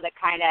wonderful to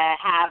kind of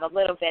have a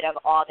little bit of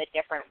all the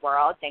different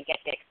worlds and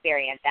get to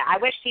experience that. I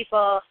wish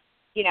people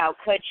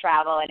could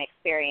travel and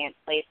experience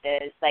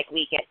places like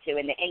we get to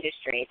in the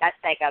industry. That's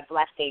like a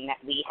blessing that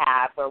we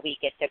have where we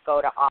get to go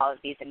to all of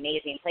these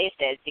amazing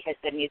places because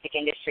the music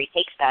industry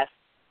takes us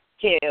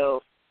to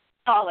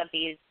all of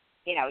these,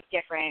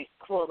 different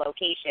cool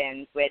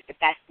locations with the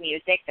best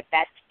music, the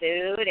best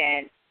food,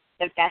 and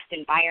the best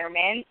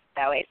environment.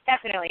 So it's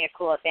definitely a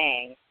cool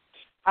thing.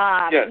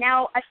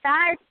 Now,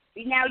 aside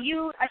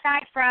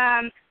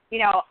from,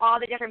 all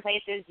the different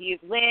places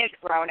you've lived,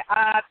 grown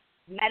up,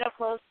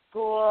 medical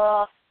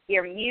school,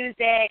 your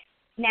music.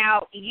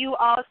 Now, you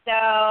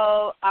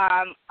also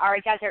are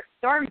a Desert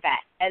Storm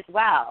vet as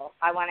well.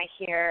 I want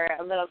to hear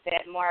a little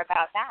bit more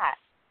about that.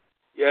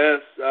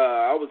 Yes,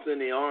 I was in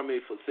the Army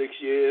for 6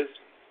 years,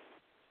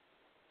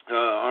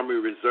 Army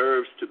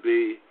Reserves to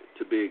be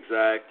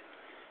exact.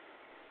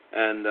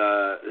 And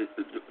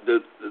the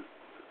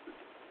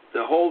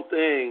whole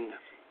thing,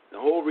 the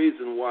whole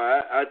reason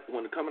why,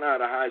 when coming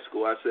out of high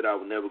school, I said I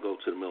would never go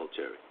to the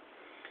military.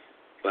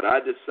 But I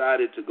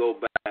decided to go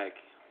back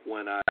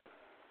when I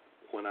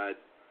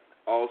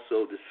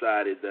also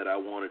decided that I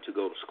wanted to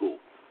go to school.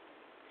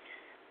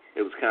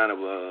 It was kind of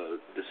a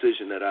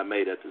decision that I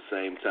made at the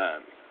same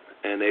time.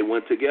 And they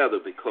went together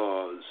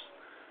because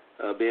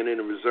being in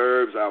the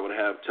reserves, I would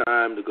have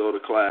time to go to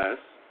class.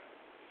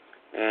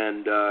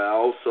 And I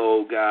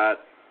also got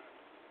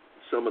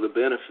some of the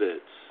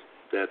benefits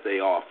that they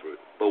offered.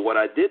 But what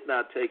I did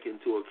not take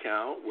into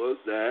account was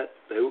that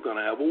they were going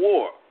to have a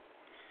war.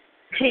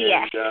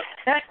 Yeah.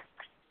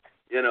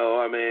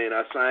 And,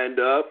 I signed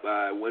up.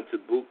 I went to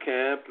boot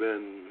camp,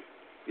 and,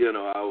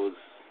 I was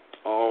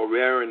all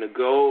raring to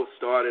go.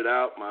 Started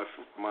out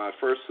my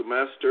first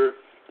semester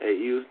at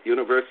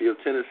University of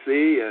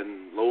Tennessee,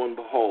 and lo and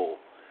behold,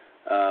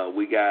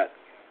 we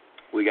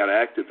got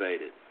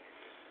activated.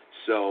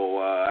 So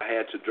I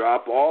had to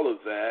drop all of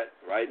that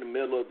right in the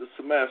middle of the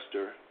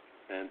semester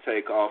and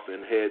take off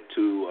and head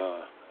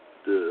to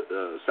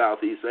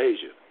Southeast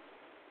Asia.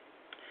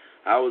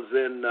 I was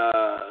in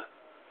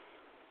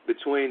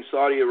between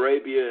Saudi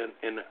Arabia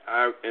and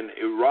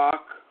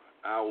Iraq,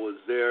 I was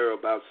there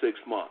about 6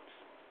 months.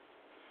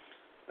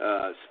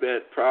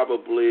 Spent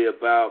probably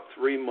about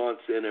 3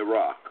 months in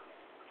Iraq.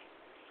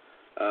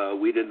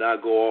 We did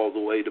not go all the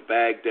way to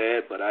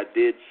Baghdad, but I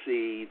did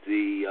see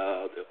the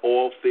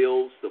oil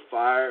fields, the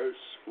fires.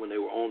 When they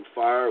were on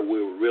fire,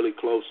 we were really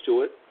close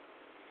to it.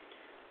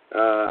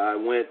 I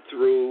went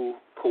through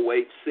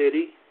Kuwait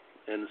City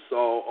and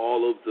saw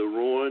all of the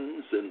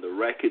ruins and the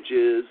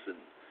wreckages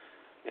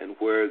and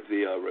where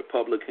the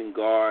Republican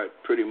Guard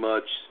pretty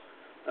much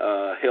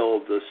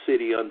held the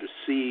city under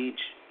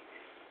siege.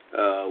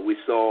 We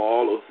saw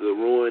all of the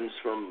ruins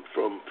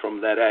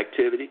from that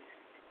activity.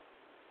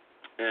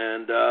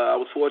 And I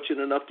was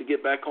fortunate enough to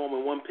get back home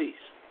in one piece.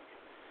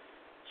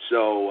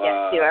 So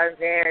yes, you are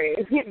very,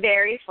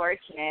 very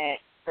fortunate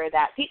for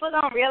that. People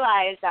don't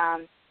realize,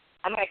 I'm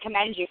going to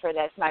commend you for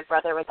this. My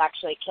brother was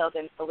actually killed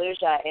in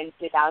Fallujah in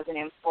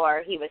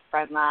 2004. He was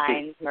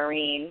frontline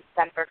Marine,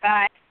 Semper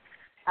Fi.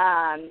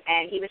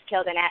 And he was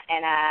killed in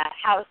a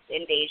house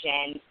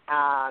invasion,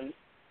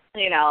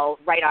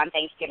 right on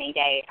Thanksgiving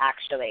Day,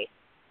 actually.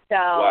 So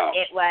wow.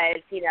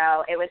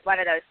 It was one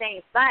of those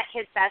things. But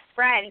his best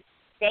friend,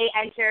 they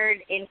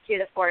entered into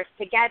the force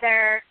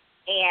together,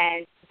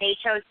 and they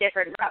chose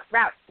different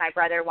routes. My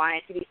brother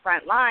wanted to be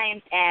front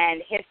lines,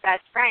 and his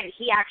best friend,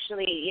 he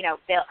actually,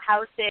 built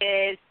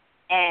houses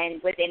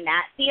and was in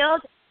that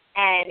field.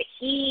 And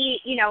he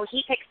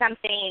picked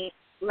something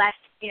less,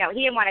 he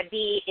didn't want to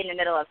be in the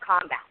middle of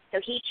combat.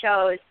 So he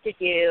chose to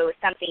do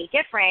something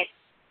different,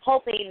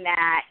 hoping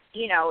that,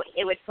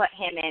 it would put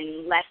him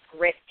in less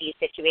risky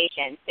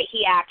situations. But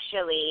he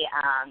actually,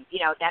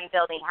 them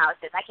building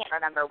houses, I can't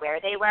remember where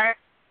they were,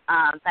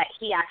 but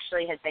he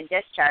actually has been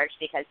discharged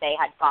because they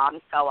had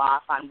bombs go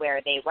off on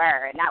where they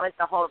were. And that was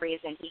the whole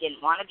reason he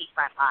didn't want to be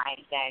front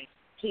lines. And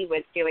he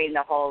was doing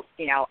the whole,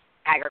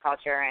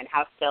 agriculture and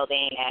house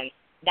building and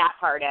that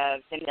part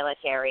of the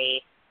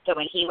military. So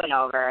when he went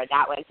over,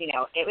 that was,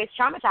 it was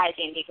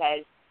traumatizing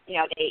because,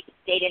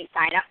 they didn't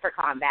sign up for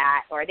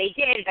combat, or they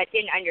did but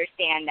didn't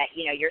understand that,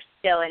 you're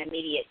still in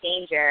immediate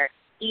danger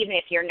even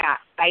if you're not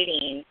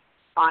fighting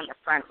on the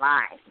front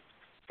line.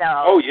 So,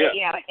 I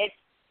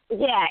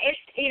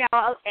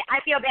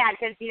feel bad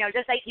because,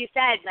 just like you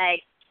said,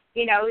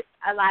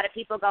 a lot of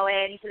people go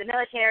into the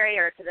military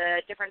or to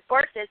the different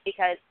forces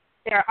because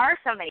there are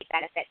so many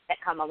benefits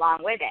that come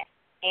along with it.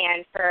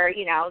 And for,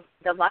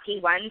 the lucky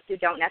ones who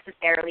don't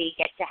necessarily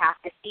get to have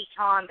to see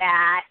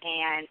combat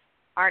and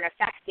aren't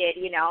affected,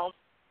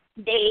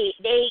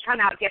 they come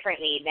out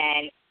differently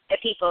than the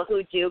people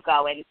who do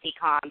go and see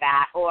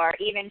combat, or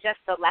even just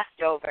the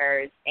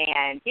leftovers.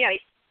 And,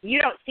 you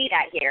don't see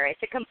that here.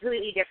 It's a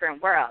completely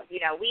different world.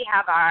 We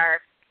have our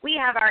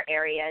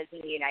areas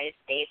in the United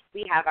States.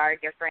 We have our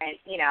different,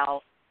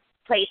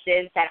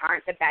 places that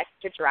aren't the best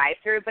to drive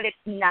through, but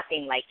it's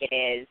nothing like it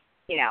is,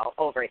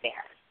 over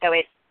there. So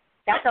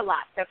that's a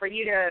lot. So for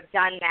you to have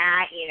done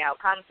that,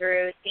 come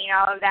through, seen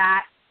all of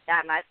that,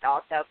 that must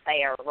also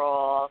play a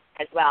role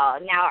as well.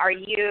 Now, are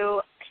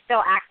you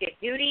still active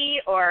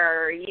duty,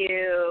 or are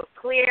you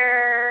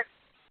clear?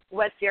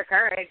 What's your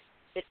current,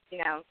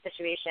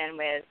 situation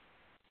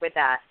with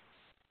that?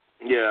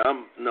 Yeah,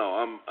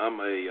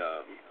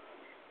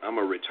 I'm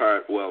a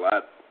retired. Well,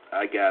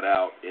 I got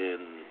out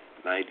in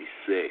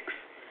 '96,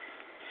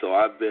 so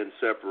I've been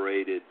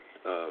separated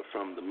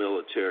from the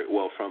military.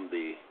 Well, from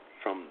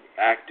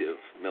active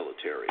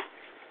military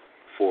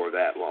for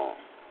that long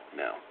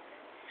now.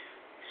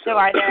 So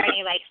are there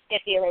any,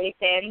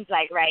 stipulations,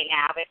 right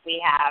now, if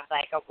we have,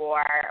 a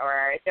war,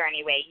 or is there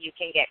any way you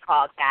can get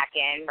called back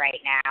in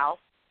right now,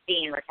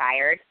 being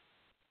retired?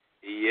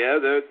 Yeah,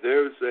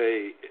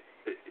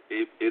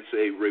 it's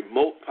a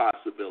remote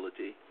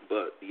possibility,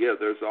 but, yeah,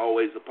 there's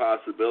always a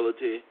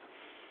possibility.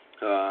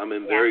 I'm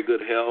in very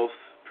good health,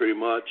 pretty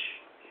much,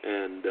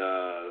 and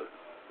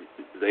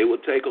they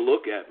would take a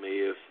look at me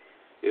if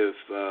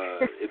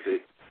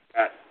it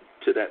got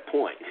to that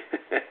point.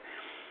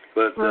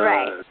 But,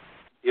 right.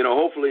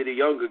 Hopefully the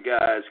younger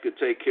guys could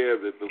take care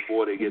of it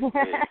before they get to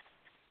me.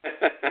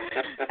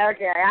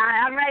 Okay,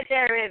 I'm right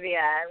there with you.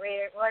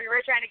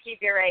 We're trying to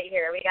keep you right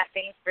here. We got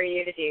things for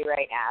you to do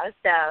right now.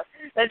 So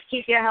let's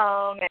keep you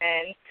home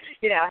and,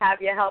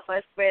 have you help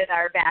us with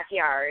our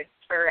backyards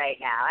for right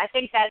now. I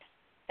think that's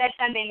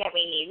something that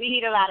we need. We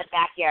need a lot of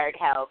backyard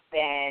help,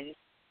 and,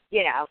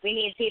 we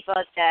need people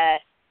to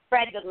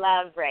spread the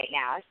love right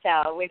now.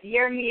 So with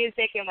your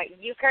music and what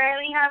you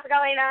currently have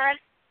going on,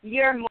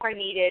 you're more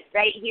needed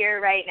right here,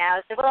 right now.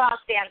 So we'll all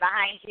stand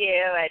behind you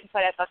and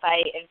put up a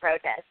fight and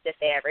protest if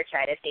they ever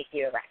try to take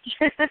you around.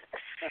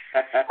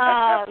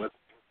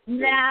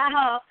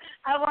 Now,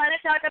 I want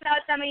to talk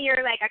about some of your,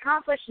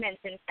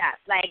 accomplishments and stuff.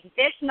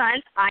 This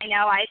month, I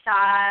know I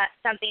saw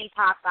something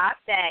pop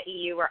up that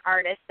you were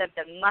Artist of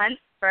the Month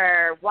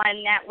for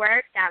One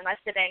Network. That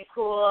must have been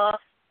cool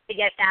to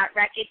get that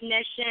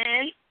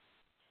recognition.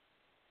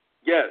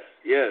 Yes.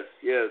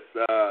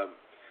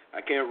 I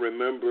can't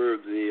remember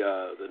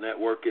the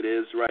network it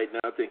is right now.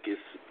 I think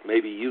it's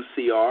maybe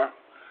UCR,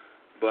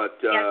 but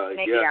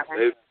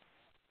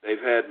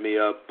they've had me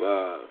up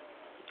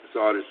as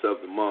Artist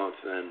of the Month,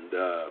 and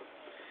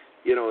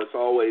it's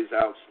always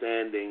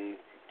outstanding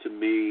to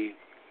me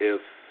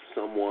if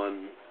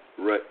someone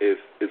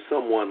if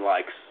someone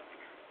likes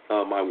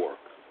my work.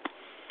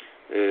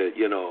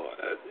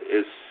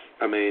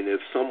 If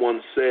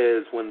someone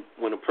says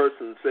when a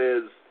person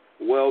says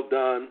well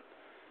done,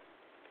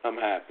 I'm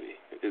happy.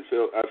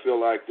 I feel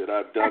like that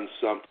I've done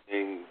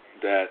something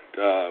that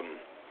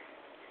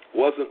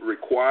wasn't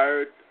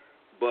required,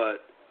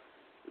 but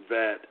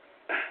that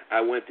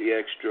I went the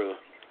extra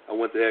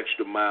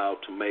mile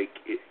to make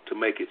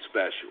it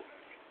special.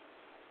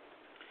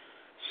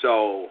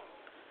 So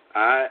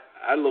I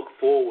look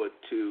forward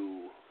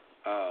to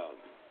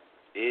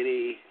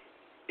any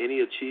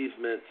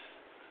achievements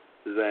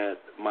that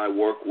my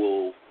work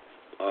will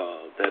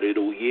that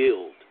it'll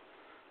yield.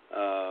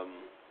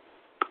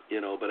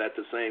 But at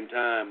the same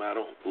time, I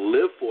don't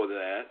live for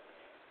that.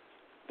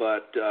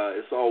 But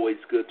it's always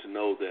good to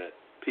know that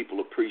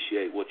people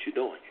appreciate what you're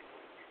doing.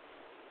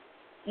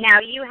 Now,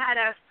 you had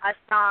a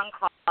song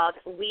called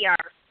We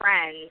Are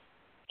Friends,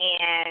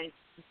 and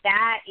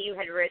that you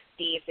had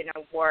received an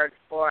award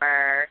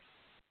for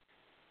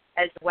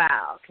as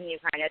well. Can you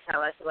kind of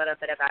tell us a little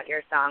bit about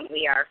your song,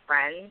 We Are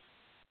Friends?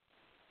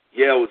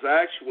 Yeah, it was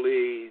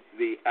actually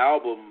the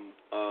album,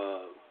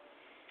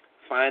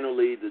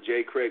 finally, the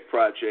J. Craig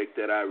project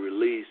that I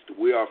released.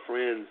 We Are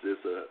Friends is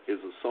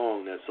a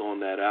song that's on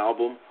that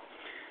album.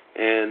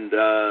 And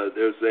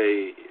there's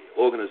a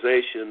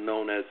organization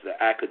known as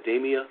the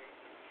Academia,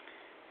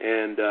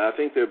 and I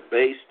think they're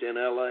based in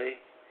L.A.,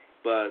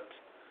 but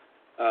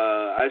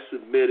I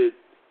submitted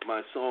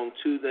my song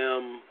to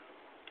them.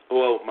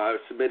 Well, I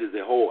submitted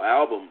the whole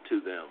album to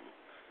them.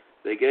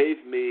 They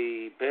gave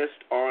me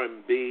Best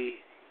R&B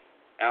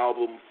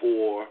Album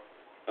for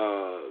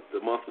the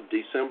month of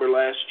December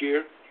last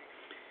year,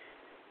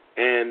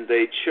 and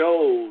they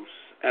chose,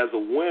 as a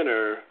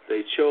winner,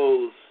 they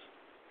chose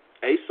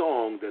a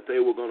song that they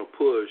were going to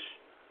push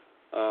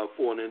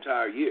for an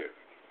entire year.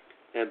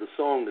 And the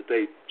song that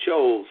they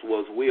chose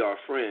was We Are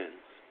Friends.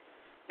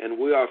 And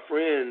We Are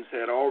Friends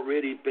had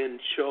already been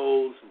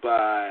chosen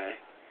by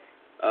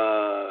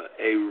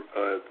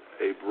a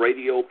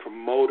radio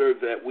promoter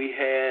that we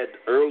had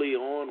early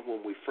on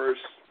when we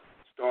first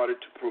started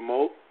to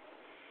promote.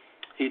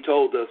 He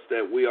told us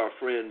that We Are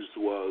Friends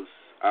was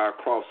our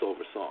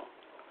crossover song.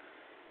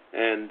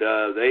 And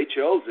they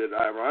chose it,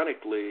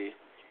 ironically,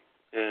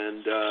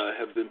 and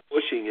have been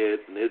pushing it,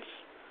 and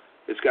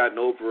it's gotten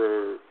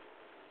over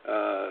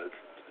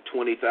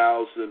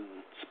 20,000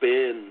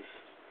 spins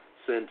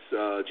since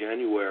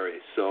January.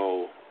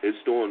 So it's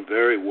doing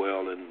very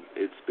well, and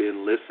it's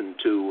been listened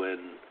to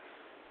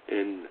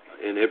in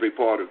every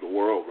part of the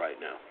world right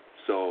now.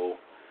 So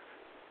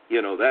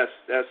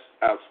that's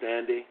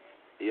outstanding.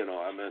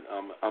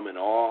 I'm in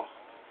awe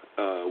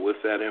with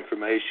that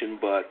information,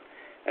 but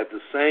at the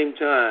same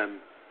time,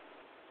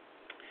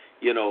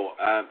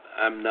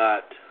 I'm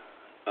not.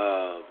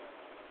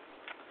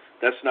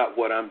 That's not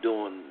what I'm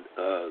doing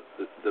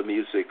the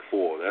music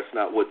for. That's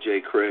not what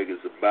J. Craig is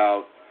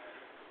about.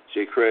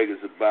 J. Craig is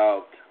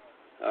about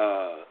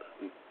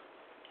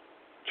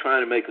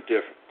trying to make a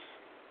difference.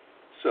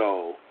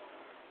 So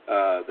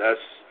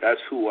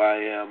that's who I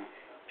am,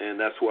 and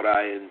that's what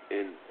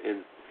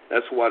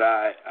that's what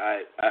I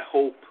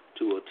hope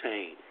to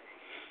attain.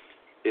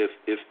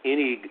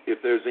 If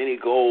there's any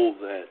goal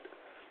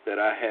that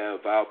I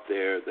have out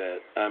there that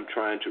I'm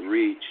trying to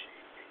reach,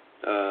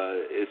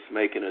 it's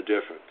making a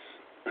difference.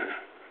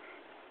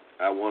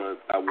 I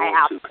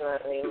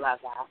absolutely love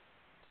that.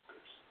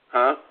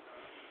 Huh?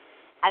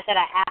 I said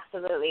I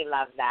absolutely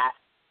love that.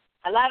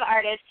 I love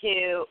artists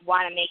who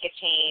want to make a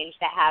change,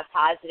 that have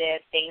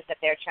positive things that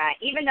they're trying,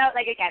 even though,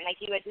 like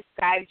you had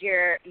described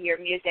your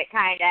music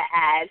kind of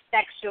as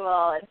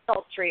sexual and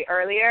sultry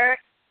earlier.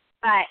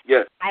 But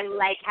yes. I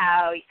like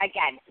how,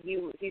 again,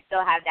 you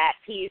still have that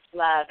peace,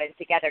 love, and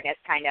togetherness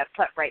kind of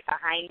put right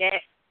behind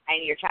it,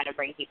 and you're trying to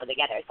bring people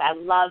together. So I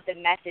love the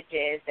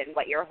messages and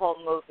what your whole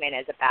movement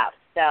is about.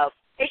 So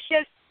it's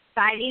just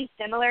finding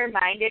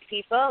similar-minded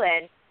people,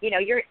 and,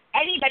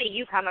 anybody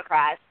you come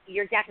across,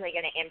 you're definitely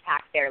going to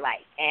impact their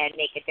life and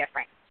make a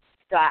difference.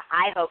 So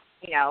I hope,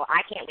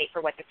 I can't wait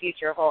for what the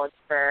future holds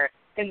for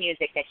the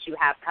music that you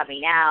have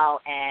coming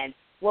out and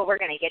what we're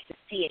going to get to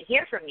see and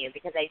hear from you,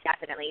 because I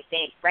definitely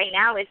think right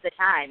now is the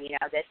time.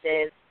 This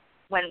is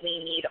when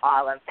we need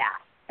all of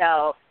that.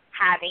 So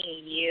having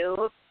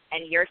you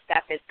and your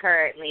stuff is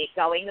currently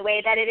going the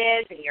way that it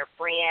is, and your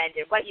brand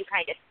and what you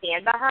kind of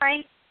stand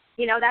behind,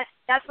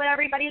 that's what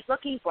everybody's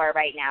looking for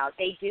right now.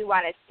 They do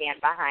want to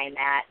stand behind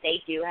that. They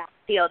do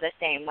feel the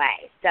same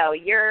way. So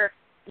you're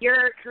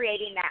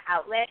creating that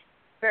outlet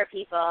for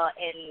people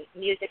in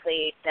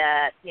musically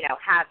to,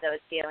 have those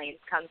feelings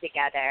come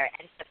together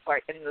and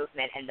support the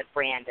movement and the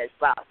brand as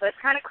well. So it's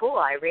kind of cool.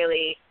 I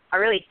really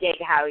dig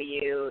how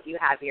you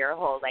have your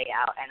whole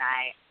layout, and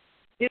I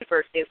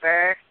super,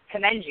 super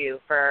commend you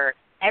for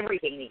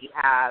everything that you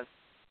have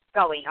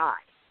going on.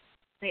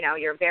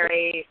 You're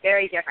very,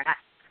 very different.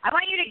 I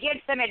want you to give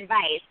some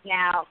advice.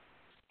 Now,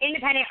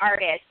 independent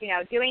artists, you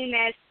know, doing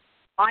this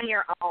on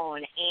your own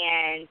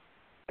and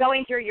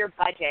going through your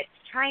budget,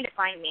 trying to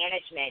find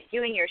management,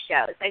 doing your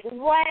shows, like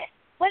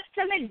what's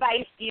some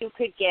advice you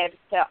could give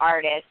to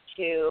artists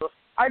who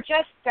are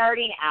just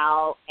starting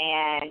out,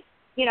 and,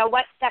 you know,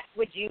 what steps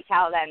would you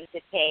tell them to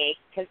take?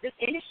 Because this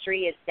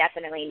industry is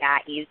definitely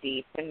not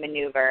easy to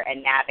maneuver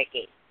and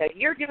navigate. So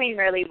you're doing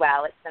really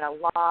well. It's been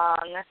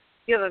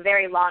you have a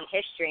very long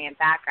history and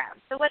background.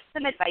 So what's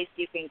some advice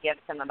you can give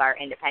some of our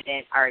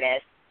independent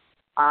artists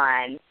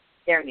on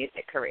their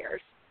music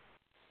careers?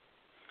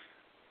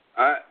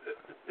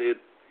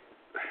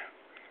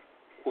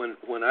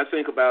 When I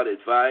think about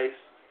advice,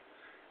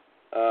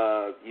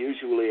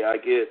 usually I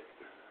get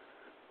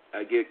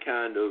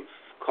kind of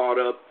caught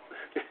up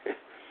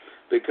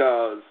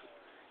because,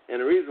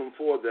 and the reason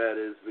for that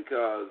is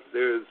because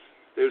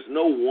there's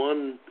no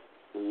one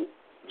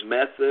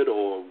method,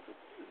 or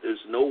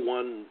there's no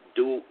one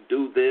do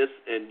this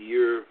and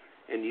you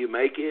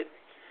make it.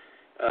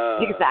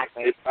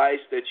 Exactly. Advice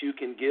that you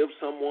can give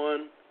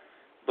someone,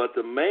 but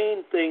the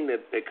main thing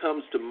that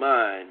comes to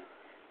mind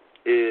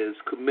is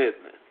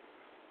commitment.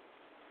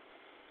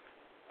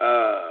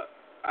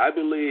 I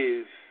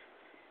believe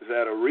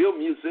that a real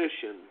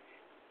musician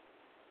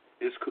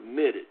is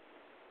committed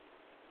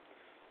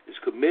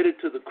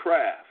to the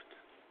craft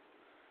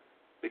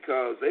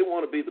because they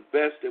want to be the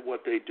best at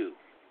what they do.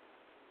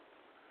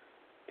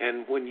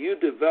 And when you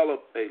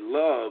develop a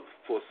love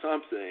for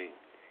something,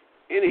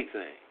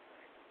 anything,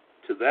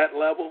 to that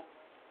level,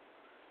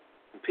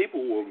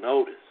 people will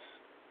notice.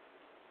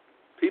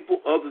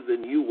 People other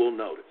than you will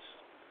notice.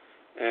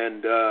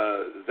 And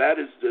that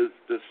is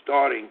the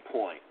starting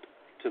point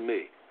to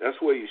me. That's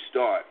where you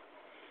start,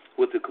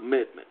 with the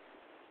commitment.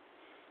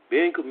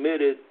 Being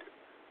committed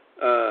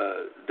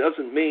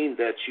doesn't mean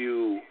that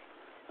you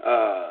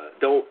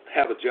don't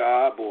have a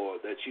job, or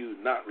that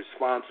you're not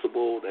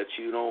responsible, that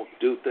you don't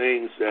do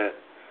things that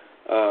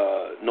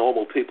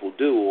normal people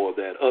do or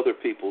that other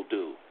people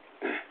do.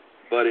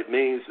 But it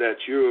means that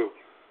you're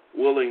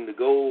willing to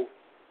go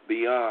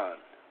beyond.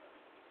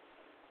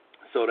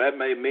 So that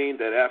may mean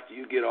that after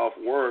you get off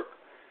work,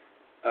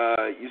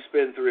 you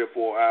spend 3 or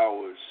 4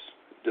 hours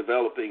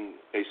developing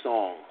a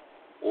song,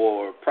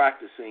 or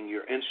practicing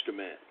your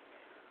instrument,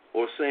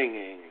 or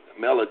singing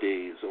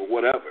melodies, or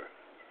whatever,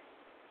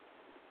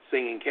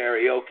 singing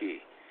karaoke.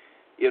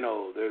 You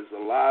know, there's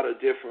a lot of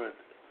different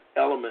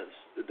elements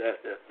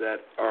that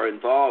are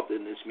involved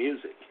in this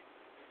music.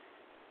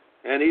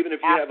 And even if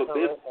you have a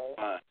business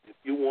mind, if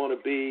you want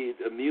to be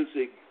a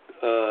music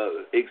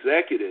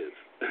executive,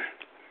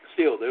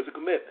 still there's a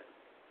commitment.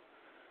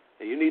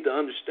 And you need to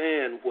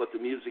understand what the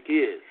music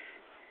is.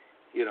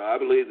 You know, I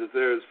believe that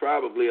there's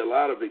probably a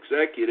lot of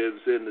executives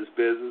in this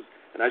business,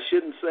 and I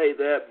shouldn't say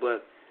that,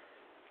 but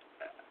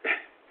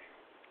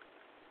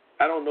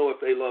I don't know if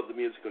they love the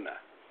music or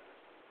not.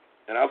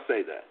 And I'll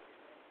say that.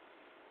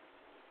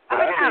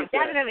 But no,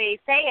 definitely.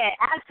 Say it.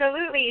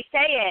 Absolutely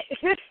say it.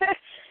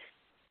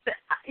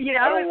 You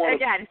know,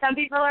 again, some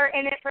people are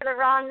in it for the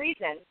wrong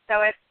reason.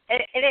 So it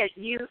is.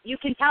 You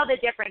can tell the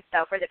difference,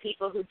 though, for the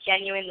people who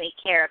genuinely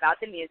care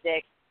about the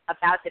music,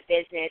 about the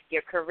business,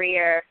 your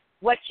career,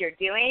 what you're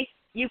doing.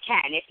 You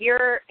can. If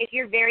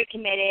you're very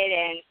committed,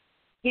 and,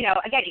 you know,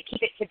 again, you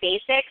keep it to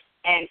basics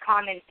and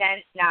common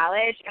sense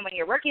knowledge, and when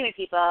you're working with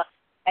people,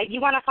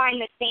 you want to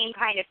find the same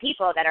kind of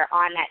people that are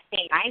on that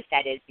same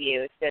mindset as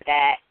you, so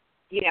that,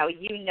 you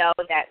know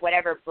that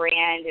whatever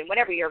brand and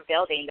whatever you're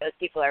building, those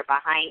people are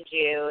behind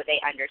you. They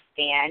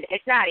understand.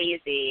 It's not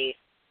easy.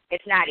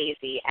 It's not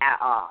easy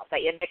at all. But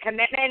the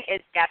commitment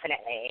is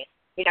definitely,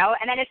 you know,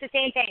 and then it's the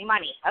same thing,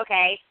 money.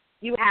 Okay,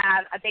 you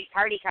have a big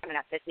party coming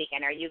up this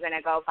weekend. Are you going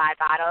to go buy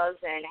bottles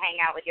and hang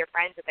out with your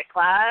friends at the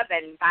club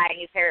and buy a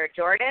new pair of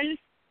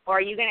Jordans? Or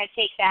are you going to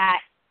take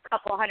that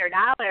couple $100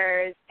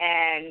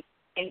 and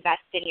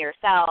invest in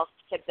yourself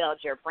to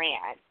build your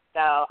brand? So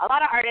a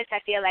lot of artists,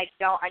 I feel like,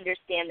 don't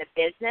understand the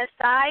business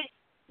side.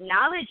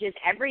 Knowledge is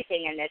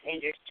everything in this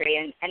industry,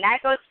 and that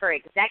goes for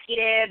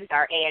executives,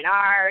 our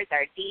A&Rs,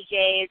 our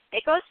DJs.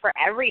 It goes for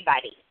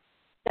everybody.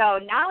 So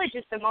knowledge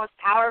is the most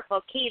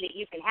powerful key that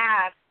you can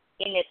have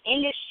in this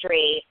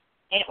industry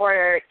in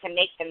order to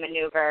make the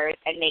maneuvers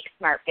and make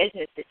smart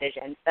business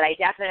decisions. But I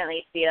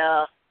definitely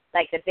feel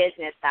like the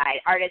business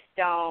side, artists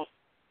don't,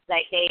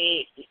 like,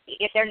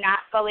 if they're not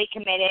fully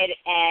committed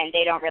and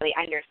they don't really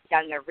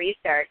understand the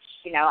research,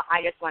 you know,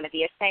 I just want to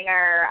be a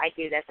singer, I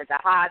do this as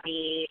a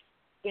hobby,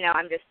 you know,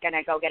 I'm just going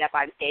to go get up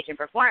on stage and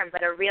perform.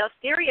 But a real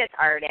serious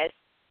artist,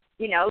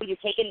 you know, you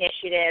take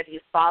initiative, you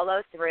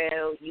follow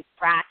through, you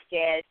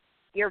practice,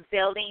 you're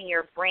building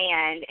your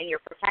brand, and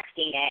you're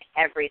protecting it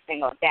every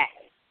single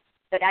day.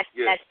 So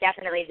that's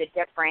definitely the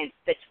difference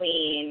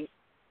between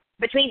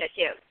the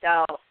two.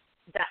 So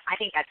I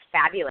think that's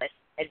fabulous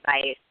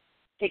advice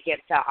to give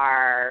to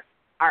our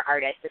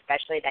artists,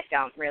 especially that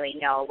don't really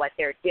know what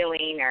they're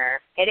doing,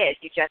 or it is.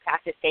 You just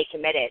have to stay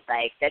committed.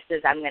 Like,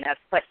 I'm going to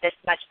put this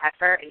much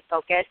effort and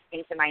focus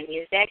into my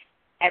music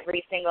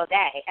every single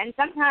day. And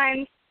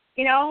sometimes,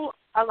 you know,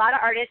 a lot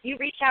of artists, you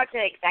reach out to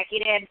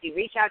executives, you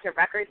reach out to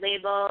record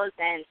labels,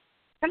 and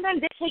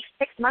sometimes it takes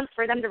 6 months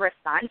for them to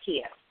respond to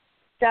you.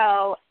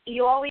 So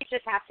you always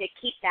just have to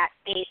keep that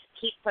faith,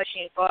 keep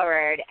pushing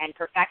forward and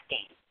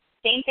perfecting.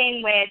 Same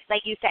thing with,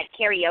 like you said,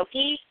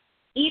 karaoke.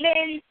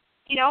 Even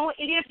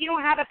if you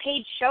don't have a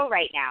paid show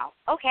right now,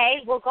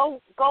 okay, well,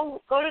 go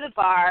to the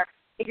bar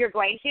if you're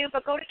going to,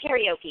 but go to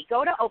karaoke,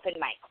 go to open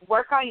mic,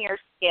 work on your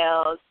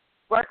skills,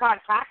 work on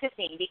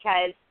practicing,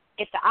 because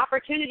if the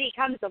opportunity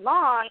comes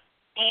along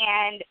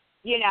and,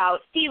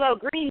 CeeLo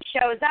Green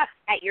shows up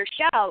at your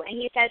show and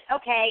he says,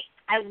 okay,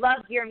 I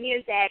love your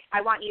music,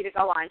 I want you to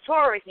go on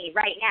tour with me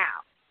right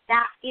now.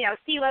 That,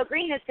 CeeLo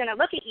Green is going to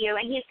look at you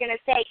and he's going to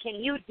say, can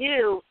you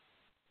do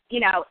 8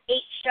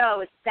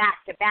 shows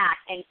back to back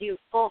and do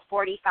full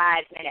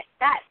 45-minute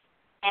sets?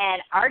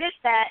 And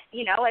artists that,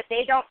 if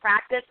they don't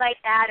practice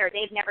like that, or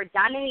they've never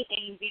done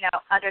anything,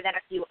 other than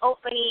a few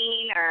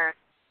opening or,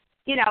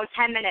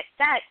 10-minute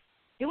sets,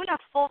 doing a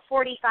full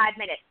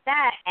 45-minute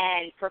set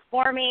and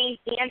performing,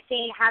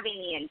 dancing, having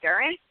the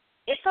endurance,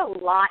 it's a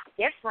lot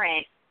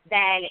different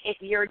than if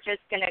you're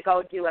just going to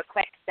go do a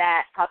quick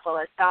set, couple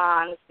of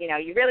songs.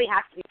 You really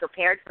have to be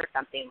prepared for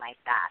something like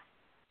that.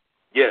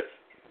 Yes,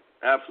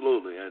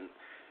 absolutely.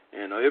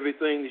 And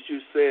everything that you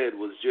said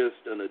was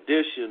just an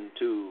addition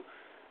to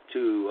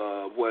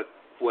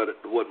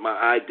what my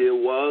idea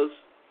was,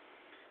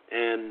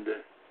 and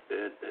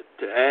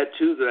to add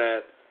to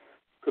that,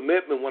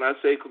 commitment. When I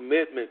say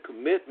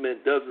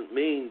commitment doesn't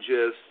mean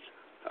just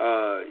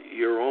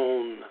your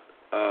own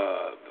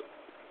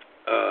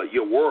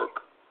your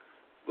work,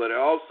 but it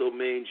also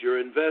means your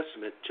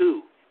investment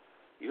too.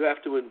 You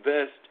have to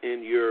invest in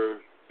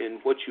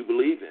what you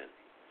believe in.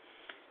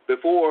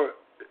 Before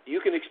you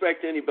can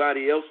expect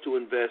anybody else to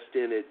invest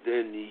in it,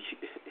 then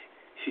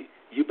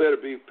you better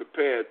be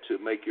prepared to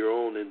make your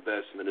own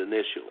investment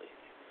initially.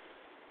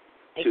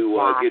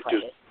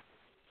 Exactly.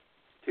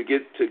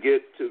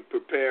 To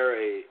prepare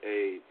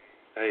a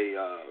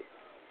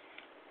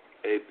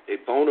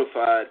bona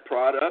fide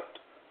product,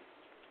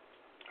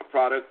 a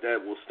product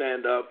that will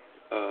stand up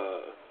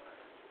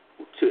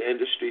to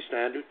industry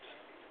standards.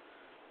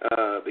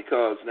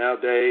 Because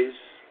nowadays,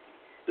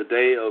 the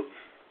day of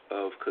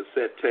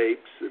cassette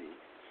tapes,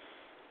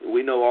 and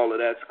we know all of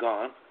that's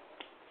gone.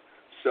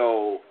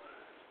 So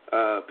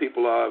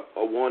people are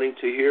wanting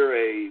to hear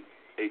a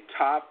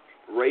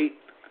top-rate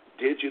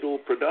digital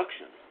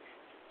production.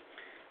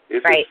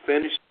 It's right. a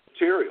finished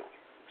material.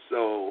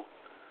 So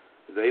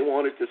they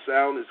want it to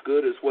sound as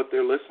good as what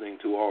they're listening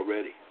to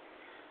already.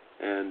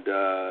 And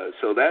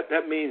so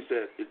that means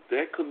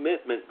that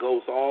commitment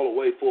goes all the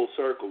way full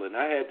circle. And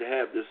I had to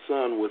have this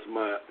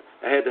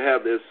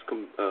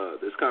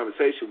this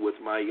conversation with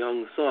my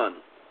young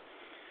son,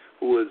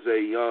 who is a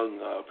young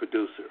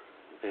producer,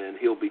 and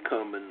he'll be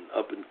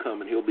up and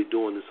coming. He'll be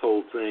doing this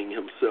whole thing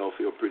himself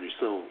here pretty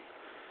soon.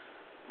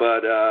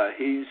 But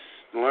he's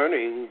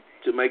learning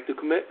to make the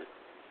commitment.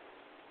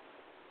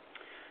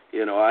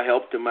 I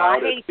helped him out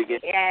at the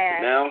beginning. Yeah.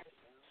 Now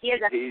he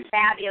is a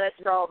fabulous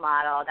role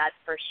model, that's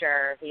for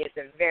sure. He is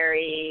a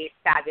very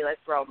fabulous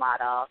role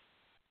model.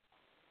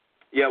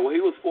 Yeah, well, he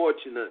was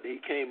fortunate. He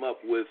came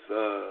up with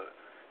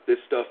this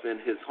stuff in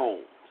his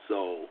home.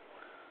 So,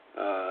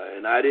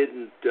 and I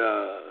didn't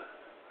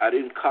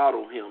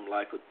coddle him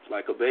like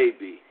a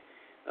baby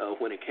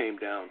when it came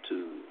down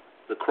to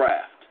the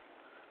craft.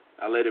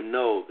 I let him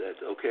know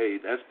that, okay,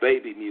 that's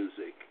baby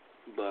music,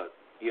 but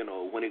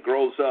when it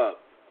grows up,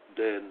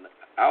 then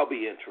I'll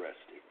be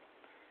interested,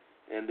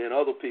 and then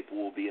other people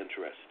will be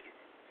interested.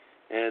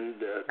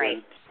 And, right.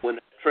 and when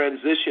the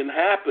transition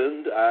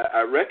happened,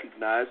 I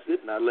recognized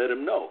it, and I let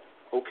him know,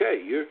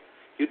 okay, you're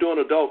doing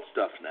adult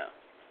stuff now,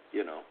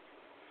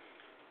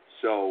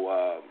 So,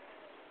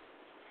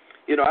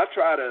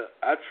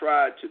 I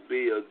try to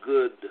be a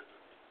good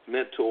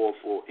mentor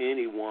for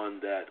anyone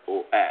that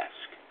will ask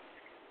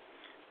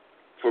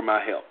for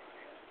my help.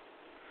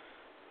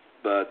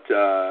 But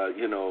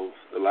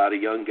a lot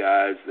of young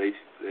guys, they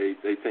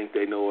think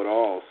they know it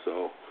all.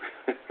 So,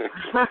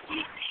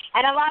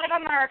 and a lot of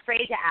them are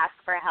afraid to ask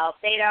for help.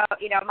 They don't.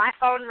 My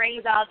phone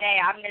rings all day.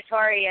 I'm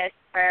notorious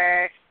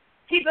for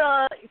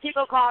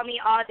people call me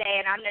all day,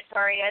 and I'm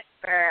notorious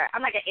for.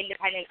 I'm like an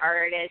independent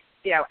artist,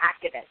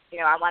 activist.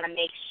 I want to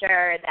make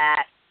sure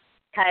that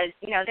because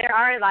there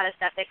are a lot of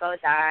stuff that goes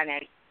on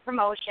and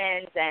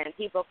promotions, and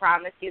people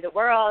promise you the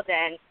world,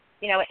 and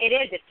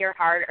it's your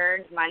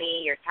hard-earned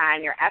money, your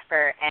time, your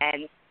effort,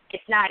 and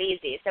it's not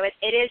easy. So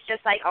it is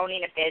just like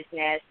owning a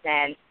business,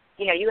 and,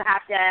 you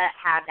have to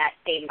have that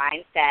same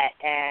mindset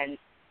and,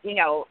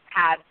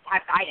 have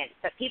guidance.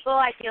 But people,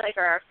 I feel like,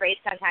 are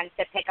afraid sometimes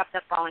to pick up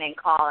the phone and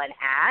call and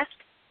ask.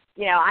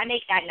 I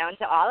make that known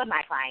to all of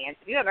my clients.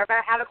 If you ever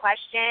have a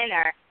question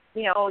or,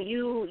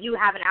 you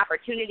have an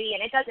opportunity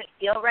and it doesn't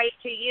feel right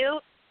to you,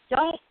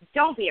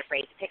 Don't be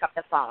afraid to pick up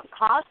the phone.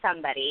 Call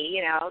somebody,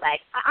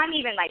 I'm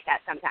even like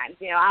that sometimes.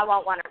 I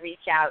won't want to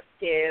reach out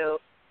to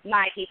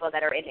my people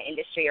that are in the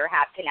industry or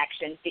have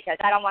connections because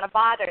I don't want to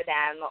bother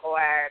them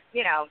or,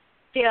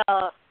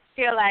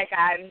 feel like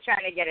I'm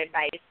trying to get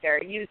advice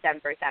or use them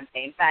for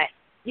something. But,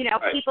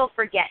 Right. people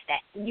forget that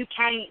you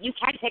can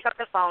pick up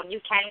the phone, you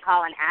can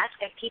call and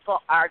ask, and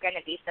people are going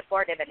to be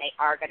supportive and they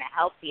are going to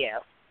help you.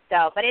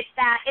 So, but it's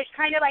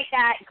kind of like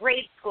that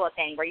grade school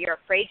thing where you're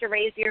afraid to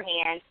raise your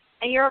hand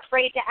and you're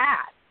afraid to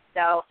ask.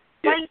 So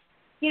once,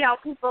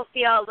 people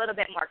feel a little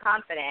bit more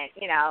confident,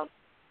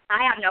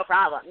 I have no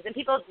problems. And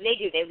people,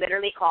 they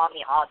literally call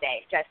me all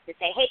day just to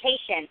say, hey,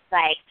 Patience,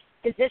 like,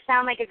 does this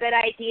sound like a good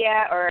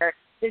idea? Or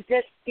does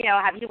this,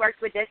 have you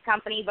worked with this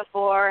company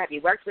before? Have you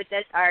worked with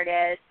this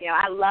artist?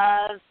 I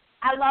love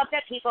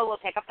that people will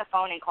pick up the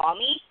phone and call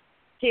me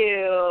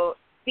to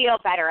feel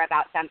better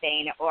about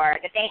something, or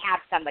that they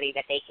have somebody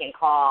that they can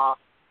call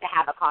to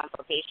have a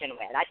consultation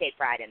with. I take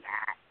pride in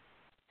that.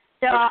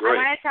 So I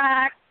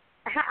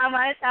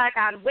want to talk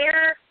on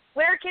where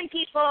can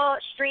people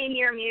stream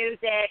your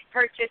music,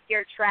 purchase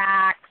your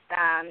tracks?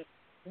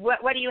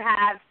 What do you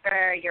have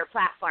for your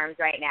platforms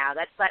right now?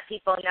 Let's let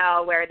people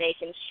know where they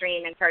can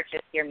stream and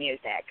purchase your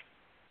music.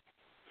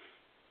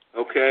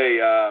 Okay,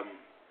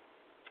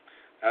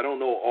 I don't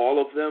know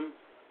all of them,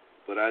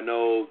 but I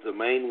know the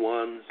main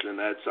ones, and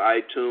that's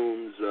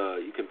iTunes.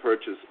 You can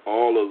purchase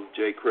all of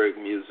J. Craig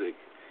music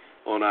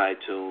on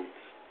iTunes.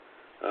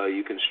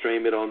 You can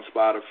stream it on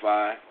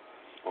Spotify.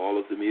 All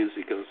of the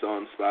music is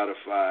on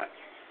Spotify.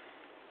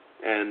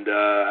 And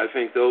I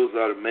think those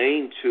are the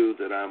main two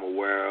that I'm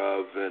aware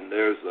of, and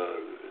there's a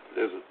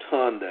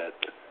ton that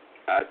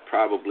I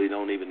probably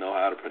don't even know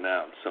how to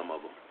pronounce some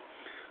of them.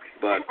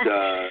 But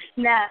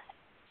no.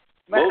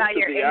 What most about of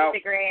your the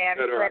Instagram,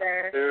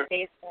 Twitter, there,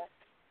 Facebook?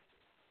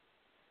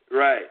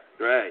 Right.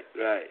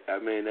 I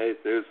mean,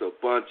 there's a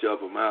bunch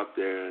of them out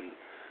there, and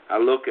I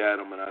look at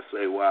them and I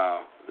say,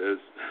 wow, there's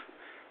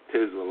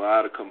a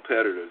lot of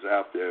competitors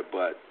out there,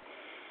 but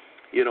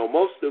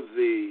most of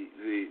the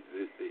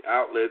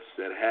outlets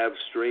that have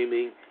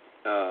streaming,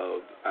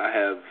 I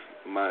have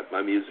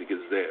my music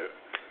is there.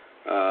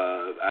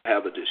 I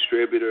have a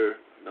distributor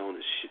known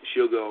as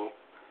Sugo,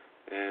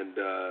 and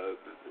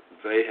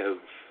they have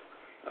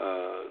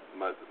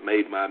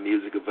made my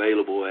music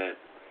available at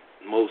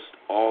most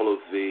all of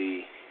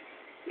the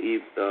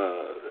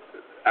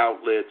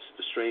outlets,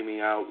 the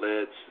streaming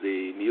outlets,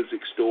 the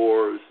music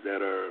stores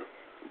that are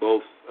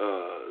both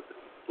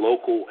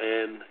local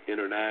and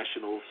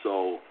international.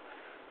 So,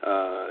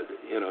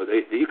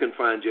 you can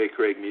find J.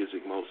 Craig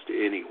music most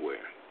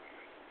anywhere.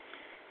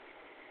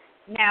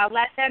 Now,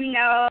 let them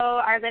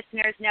know, our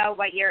listeners know,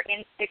 what your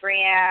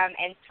Instagram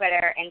and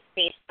Twitter and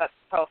Facebook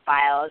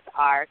profiles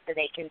are so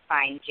they can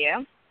find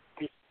you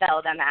and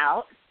spell them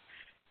out.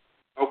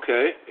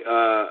 Okay.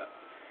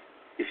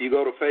 If you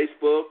go to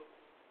Facebook,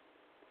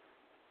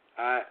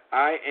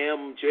 I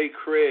am J.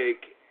 Craig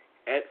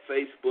at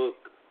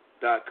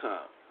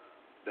Facebook.com.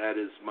 That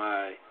is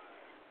my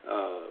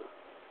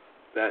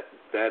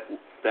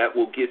that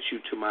will get you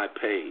to my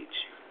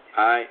page.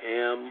 I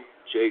am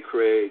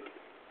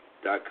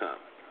jcraig.com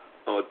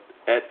or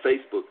at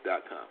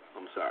Facebook.com.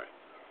 I'm sorry.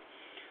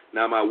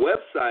 Now my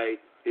website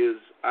is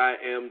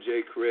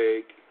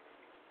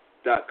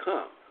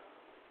iamjcraig.com.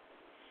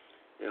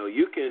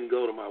 You can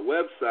go to my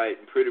website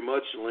and pretty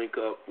much link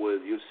up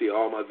with. You see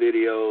all my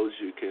videos.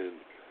 You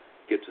can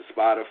get to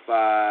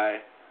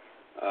Spotify.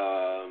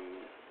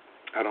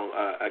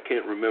 I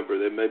can't remember.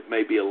 There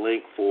may be a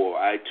link for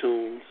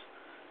iTunes,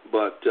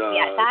 but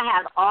yes, I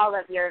have all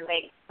of your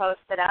links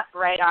posted up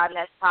right on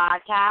this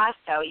podcast.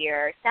 So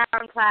your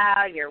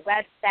SoundCloud, your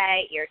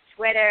website, your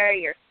Twitter,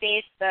 your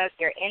Facebook,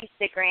 your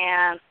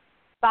Instagram,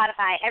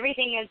 Spotify,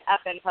 everything is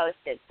up and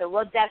posted. So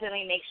we'll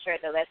definitely make sure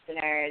the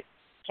listeners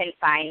can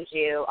find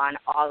you on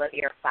all of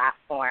your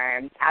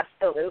platforms.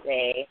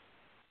 Absolutely.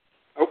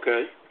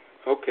 Okay.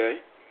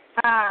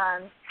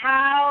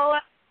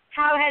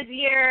 How has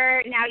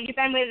now you've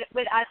been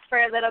with us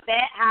for a little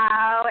bit,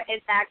 how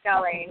is that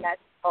going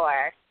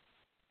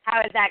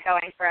How is that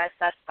going for us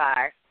thus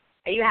far?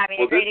 Are you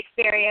having a great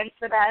experience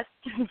with us?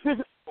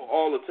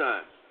 All the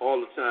time.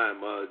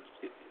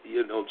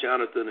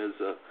 Jonathan is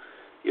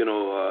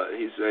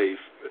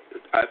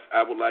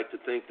I would like to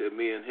think that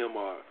me and him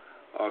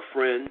are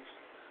friends.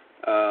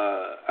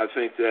 I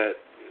think that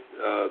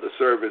the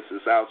service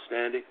is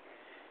outstanding.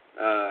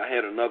 I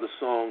had another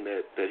song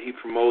that he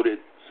promoted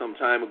some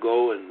time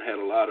ago and had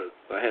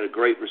a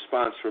great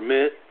response from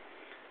it,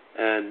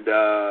 and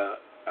I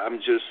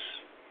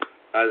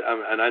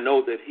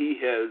know that he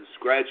has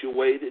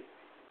graduated,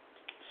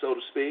 so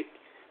to speak.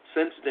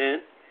 Since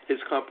then,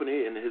 his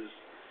company and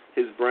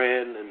his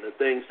brand and the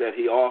things that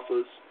he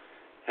offers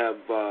have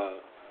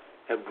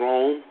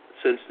grown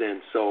since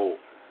then. So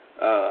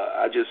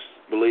I just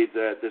believe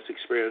that this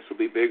experience will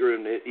be bigger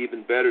and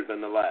even better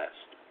than the last.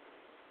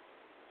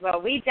 Well,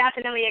 we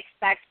definitely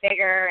expect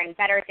bigger and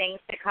better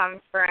things to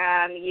come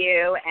from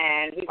you,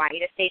 and we want you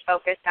to stay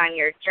focused on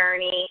your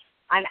journey.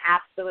 I'm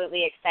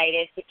absolutely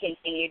excited to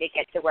continue to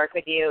get to work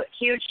with you.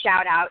 Huge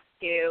shout-out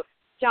to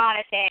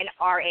Jonathan,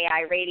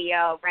 RAI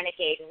Radio,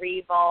 Renegade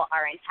Revel,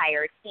 our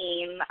entire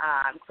team,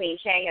 Queen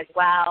Chang as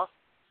well.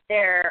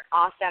 They're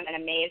awesome and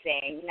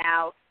amazing.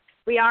 Now,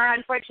 we are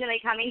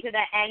unfortunately coming to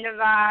the end of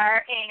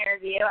our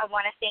interview. I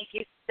want to thank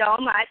you so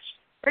much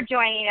for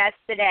joining us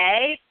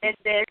today.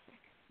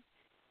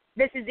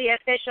 This is the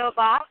official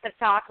boss of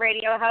Talk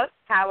Radio Host,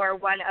 Power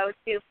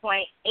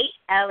 102.8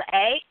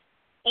 LA.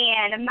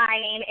 And my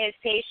name is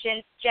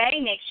Patience J.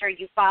 Make sure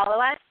you follow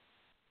us.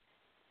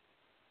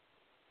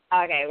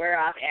 Okay, we're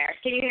off air.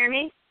 Can you hear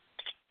me?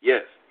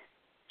 Yes.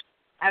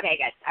 Okay,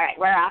 good. All right,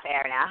 we're off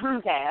air now.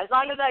 Okay, as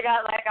long as I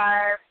got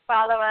our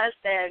follow us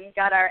and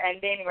got our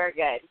ending, we're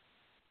good.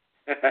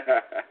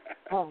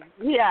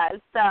 Yeah,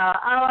 so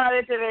I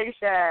wanted to make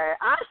sure.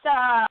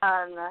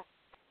 Awesome.